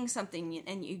reading something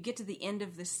and you get to the end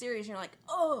of the series and you're like,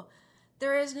 oh,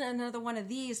 there isn't another one of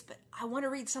these, but I want to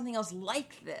read something else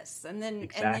like this. And then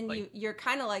you're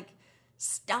kind of like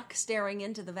stuck staring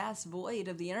into the vast void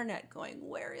of the internet going,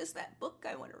 where is that book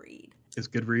I want to read? Because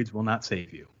Goodreads will not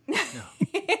save you. No,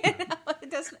 it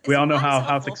doesn't, we all know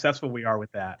how successful we are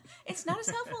with that. It's not as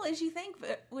helpful as you think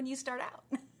when you start out.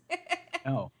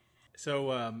 No.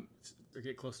 So we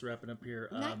get close to wrapping up here.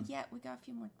 Not yet. We got a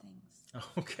few more things.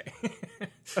 Okay.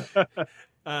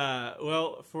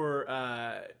 Well,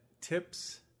 for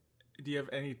tips, do you have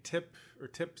any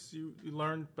tips you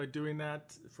learned by doing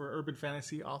that for urban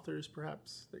fantasy authors,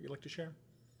 perhaps, that you'd like to share?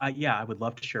 Yeah, I would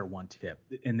love to share one tip,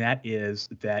 and that is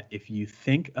that if you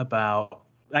think about,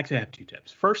 actually I have two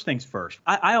tips. First things first,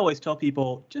 I always tell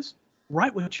people, just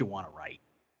write what you want to write.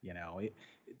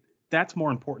 That's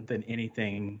more important than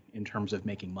anything in terms of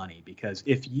making money, because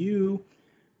if you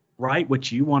write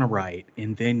what you want to write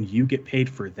and then you get paid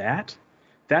for that,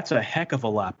 that's a heck of a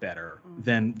lot better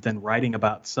than writing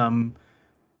about some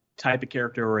type of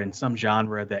character or in some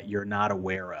genre that you're not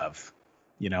aware of,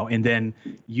 and then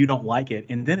you don't like it,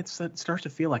 and then it starts to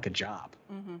feel like a job,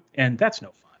 and that's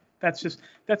no fun.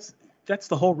 That's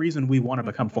the whole reason we want to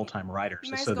become full-time writers,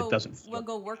 so that it doesn't feel... Well,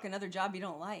 go work another job you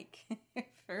don't like.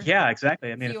 Yeah,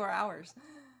 exactly. I mean, fewer hours.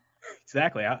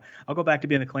 Exactly. I'll go back to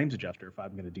being a claims adjuster if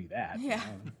I'm going to do that. Yeah.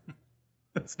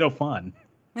 It's no fun.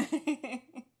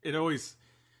 It always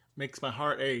makes my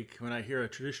heart ache when I hear a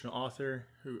traditional author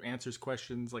who answers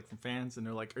questions like from fans, and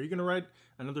they're like, "Are you going to write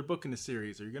another book in the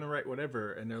series? Are you going to write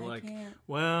whatever?" And they're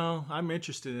 "Well, I'm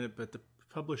interested in it, but the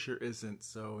publisher isn't,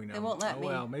 so they won't let me.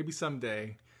 Well, maybe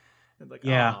someday." And like,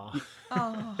 yeah,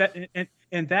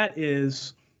 that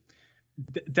is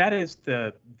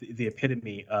the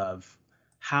epitome of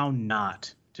how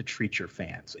not to treat your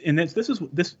fans. And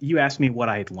this you asked me what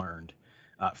I had learned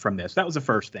from this. That was the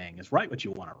first thing: is write what you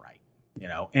want to write.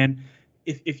 And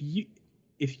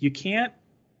if you can't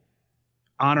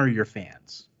honor your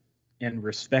fans and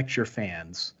respect your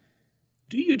fans,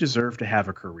 do you deserve to have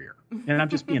a career? And I'm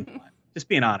just being blunt, just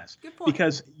being honest. Good point.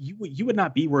 Because you would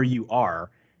not be where you are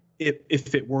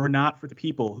if it were not for the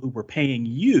people who were paying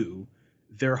you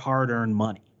their hard-earned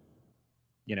money.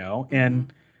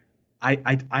 And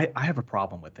I have a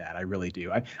problem with that. I really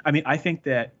do. I mean, I think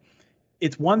that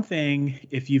it's one thing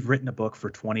if you've written a book for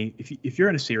 20, if you're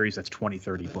in a series that's 20,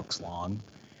 30 books long,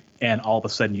 and all of a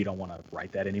sudden you don't want to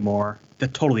write that anymore, that's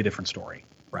a totally different story,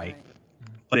 right?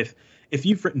 But if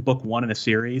you've written book one in a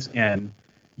series and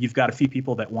you've got a few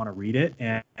people that want to read it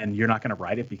and you're not going to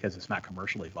write it because it's not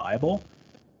commercially viable,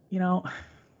 the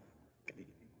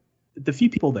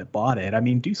few people that bought it, I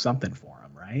mean, do something for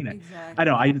them, right? Exactly. I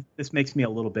don't know. This makes me a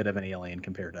little bit of an alien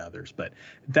compared to others, but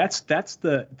that's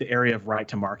the area of right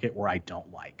to market where I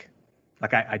don't like.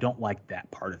 Like I don't like that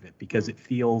part of it because it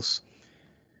feels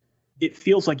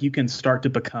like you can start to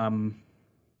become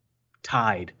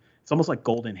tied. It's almost like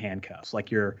golden handcuffs. Like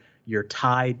you're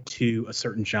tied to a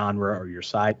certain genre or you're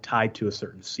tied to a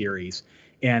certain series,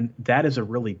 and that is a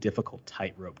really difficult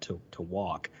tightrope to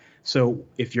walk. So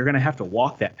if you're going to have to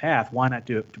walk that path, why not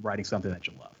do it to writing something that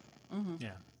you love? Mm-hmm. Yeah.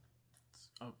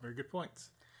 Oh, very good points.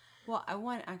 Well, I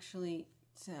want actually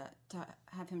to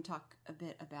have him talk a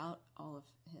bit about all of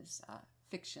his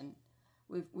fiction.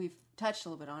 We've touched a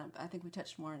little bit on it, but I think we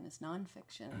touched more in his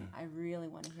nonfiction. I really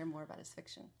want to hear more about his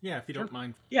fiction. Yeah, if you don't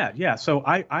mind. Yeah. So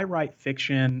I write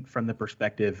fiction from the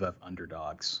perspective of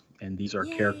underdogs, and these are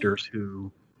characters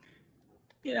who,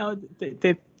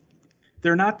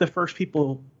 they're not the first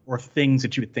people or things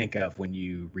that you would think of when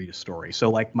you read a story.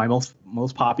 So like my most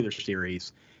popular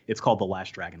series, it's called The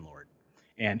Last Dragon Lord.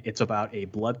 And it's about a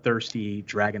bloodthirsty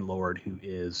dragon lord who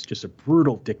is just a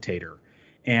brutal dictator,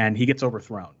 and he gets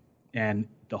overthrown. And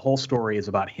the whole story is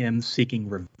about him seeking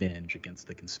revenge against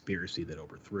the conspiracy that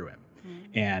overthrew him.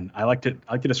 Mm-hmm. And I like to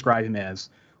describe him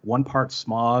as one part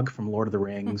Smaug from Lord of the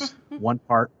Rings, one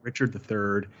part Richard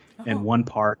III, and one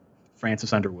part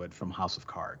Francis Underwood from House of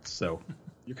Cards. So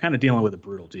you're kind of dealing with a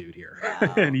brutal dude here.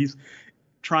 Wow. And he's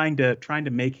trying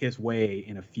to make his way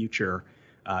in a future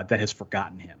that has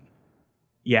forgotten him.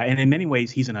 Yeah, and in many ways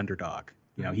he's an underdog.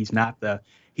 He's not the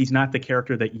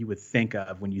character that you would think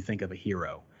of when you think of a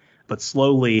hero. But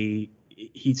slowly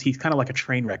he's kind of like a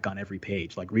train wreck on every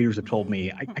page. Like readers have told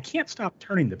me, I can't stop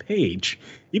turning the page,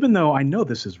 even though I know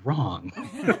this is wrong.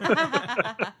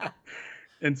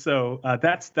 And so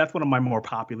that's one of my more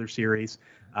popular series.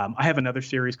 I have another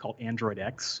series called Android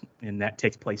X, and that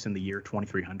takes place in the year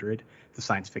 2300, the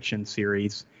science fiction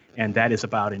series. And that is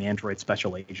about an android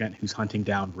special agent who's hunting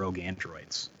down rogue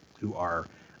androids who are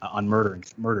on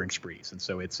murdering sprees. And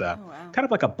so it's kind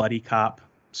of like a buddy cop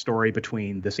story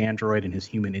between this android and his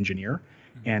human engineer.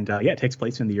 And it takes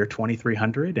place in the year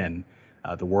 2300, and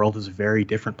the world is a very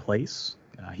different place.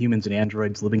 Humans and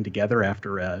androids living together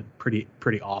after a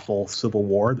pretty awful civil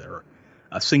war, or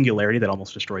a singularity that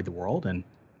almost destroyed the world. And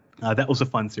that was a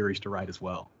fun series to write as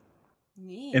well.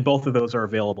 Neat. And both of those are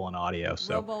available in audio.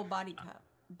 So Robo Buddy Cop.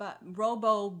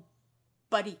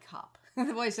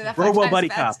 The voice of that Robo Buddy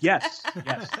Cop. Yes.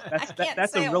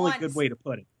 That's a really good way to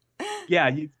put it. Yeah,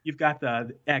 you've got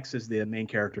the X as the main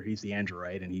character. He's the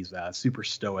android, and he's super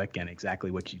stoic and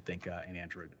exactly what you'd think an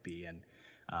android would be. And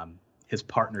his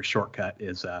partner, Shortcut,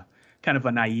 is kind of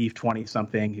a naive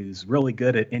 20-something who's really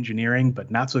good at engineering,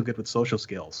 but not so good with social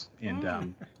skills.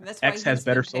 And X has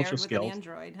better social skills. With an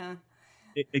android, huh?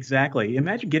 Exactly.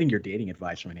 Imagine getting your dating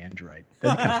advice from an android.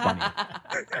 That'd be kind of funny.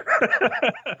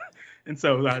 And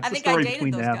so it's a story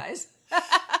between them. I think I dated those guys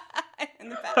in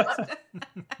the past.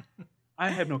 I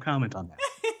have no comment on that.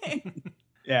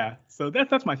 Yeah. So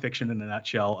that's my fiction in a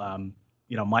nutshell.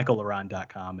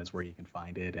 MichaelLaron.com is where you can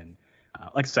find it. And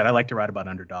like I said, I like to write about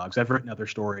underdogs. I've written other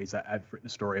stories. I've written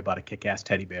a story about a kick-ass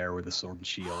teddy bear with a sword and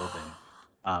shield.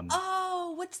 And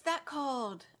what's that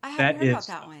called? I haven't heard about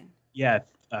that one. Yeah.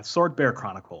 Sword Bear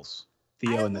Chronicles.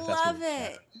 Theo and the Festival. I love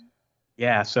it.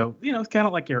 Yeah, so it's kind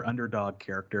of like your underdog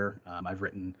character. I've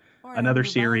written another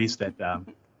series that,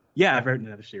 I've written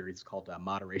another series called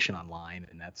Moderation Online,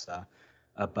 and that's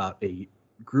about a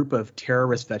group of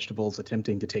terrorist vegetables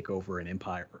attempting to take over an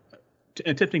empire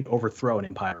attempting to overthrow an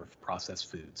empire of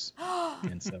processed foods.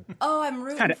 And so I'm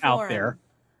rooting kind of for out him. there.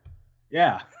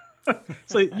 Yeah.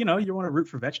 So, you want to root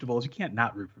for vegetables. You can't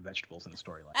not root for vegetables in a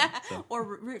story like that. So. Or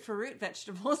root for root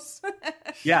vegetables.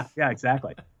 Yeah,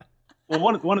 exactly. Well,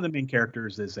 one of the main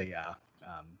characters is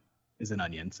an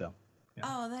onion. So. Yeah,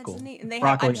 Oh, that's cool. neat. And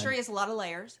Broccoli I'm sure he has a lot of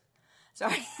layers.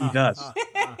 Sorry. He does.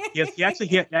 He actually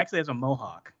has a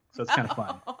mohawk, so it's kind of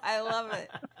fun. Oh, I love it.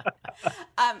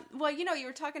 Well, you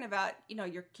were talking about,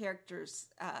 your characters,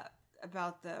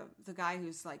 about the guy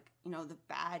who's like, the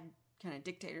bad kind of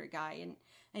dictator guy,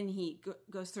 and he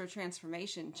goes through a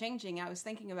transformation, changing. I was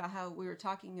thinking about how we were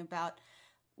talking about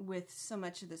with so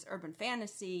much of this urban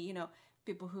fantasy,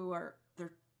 people who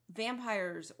they're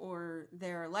vampires or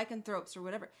they're lycanthropes or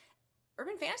whatever.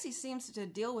 Urban fantasy seems to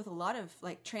deal with a lot of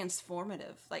like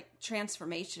transformative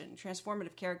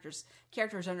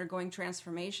characters undergoing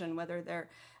transformation, whether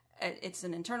it's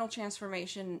an internal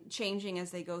transformation, changing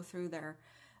as they go through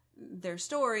their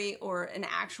story, or an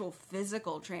actual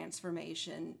physical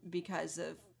transformation because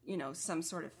of, some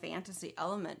sort of fantasy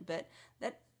element. But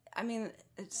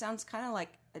it sounds kind of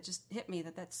like, it just hit me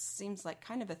that seems like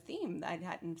kind of a theme that I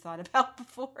hadn't thought about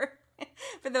before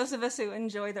for those of us who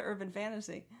enjoy the urban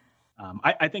fantasy.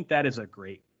 I think that is a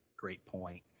great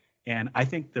point. And I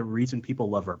think the reason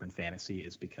people love urban fantasy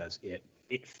is because it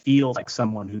feels like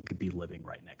someone who could be living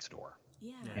right next door.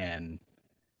 Yeah. And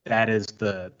that is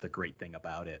the great thing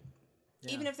about it.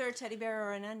 Yeah. Even if they're a teddy bear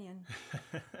or an onion.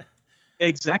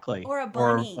 Exactly. Or a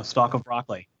bunny. Or a stalk of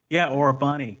broccoli. Yeah, or a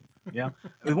bunny. Yeah.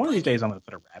 One of these days I'm going to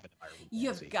put a rabbit in my urban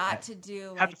You've fantasy. got to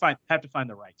do. Have to find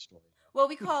the right story. Well,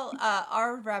 we call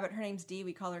our rabbit, her name's Dee,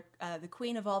 we call her the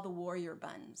queen of all the warrior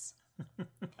buns.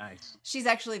 Nice. She's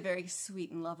actually very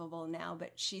sweet and lovable now,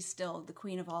 but she's still the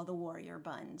queen of all the warrior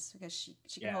buns because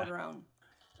she can hold her own.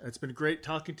 It's been great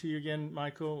talking to you again,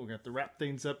 Michael. We're going to have to wrap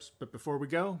things up. But before we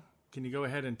go, can you go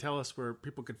ahead and tell us where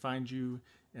people can find you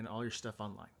and all your stuff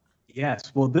online?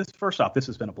 Yes. Well, this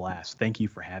has been a blast. Thank you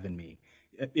for having me.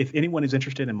 If anyone is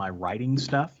interested in my writing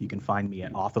stuff, you can find me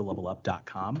at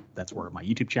authorlevelup.com. That's where my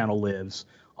YouTube channel lives,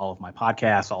 all of my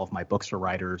podcasts, all of my books for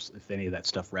writers. If any of that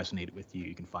stuff resonated with you,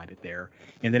 you can find it there.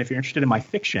 And then if you're interested in my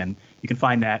fiction, you can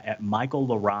find that at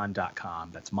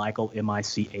michaellaronn.com. That's Michael,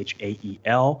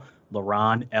 Michael,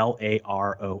 Laronn,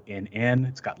 Laronn.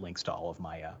 It's got links to all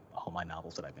my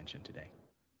novels that I mentioned today.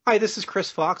 Hi, this is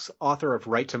Chris Fox, author of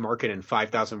Write to Market in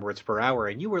 5,000 Words Per Hour,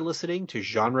 and you were listening to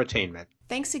Genretainment.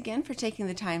 Thanks again for taking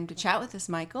the time to chat with us,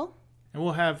 Michael. And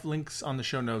we'll have links on the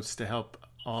show notes to help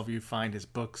all of you find his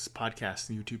books, podcasts,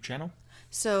 and YouTube channel.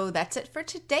 So that's it for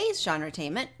today's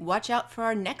Genretainment. Watch out for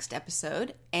our next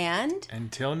episode, and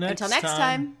until next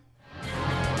time.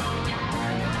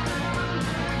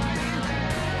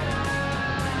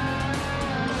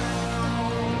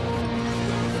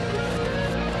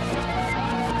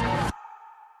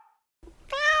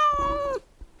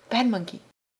 Bad monkey.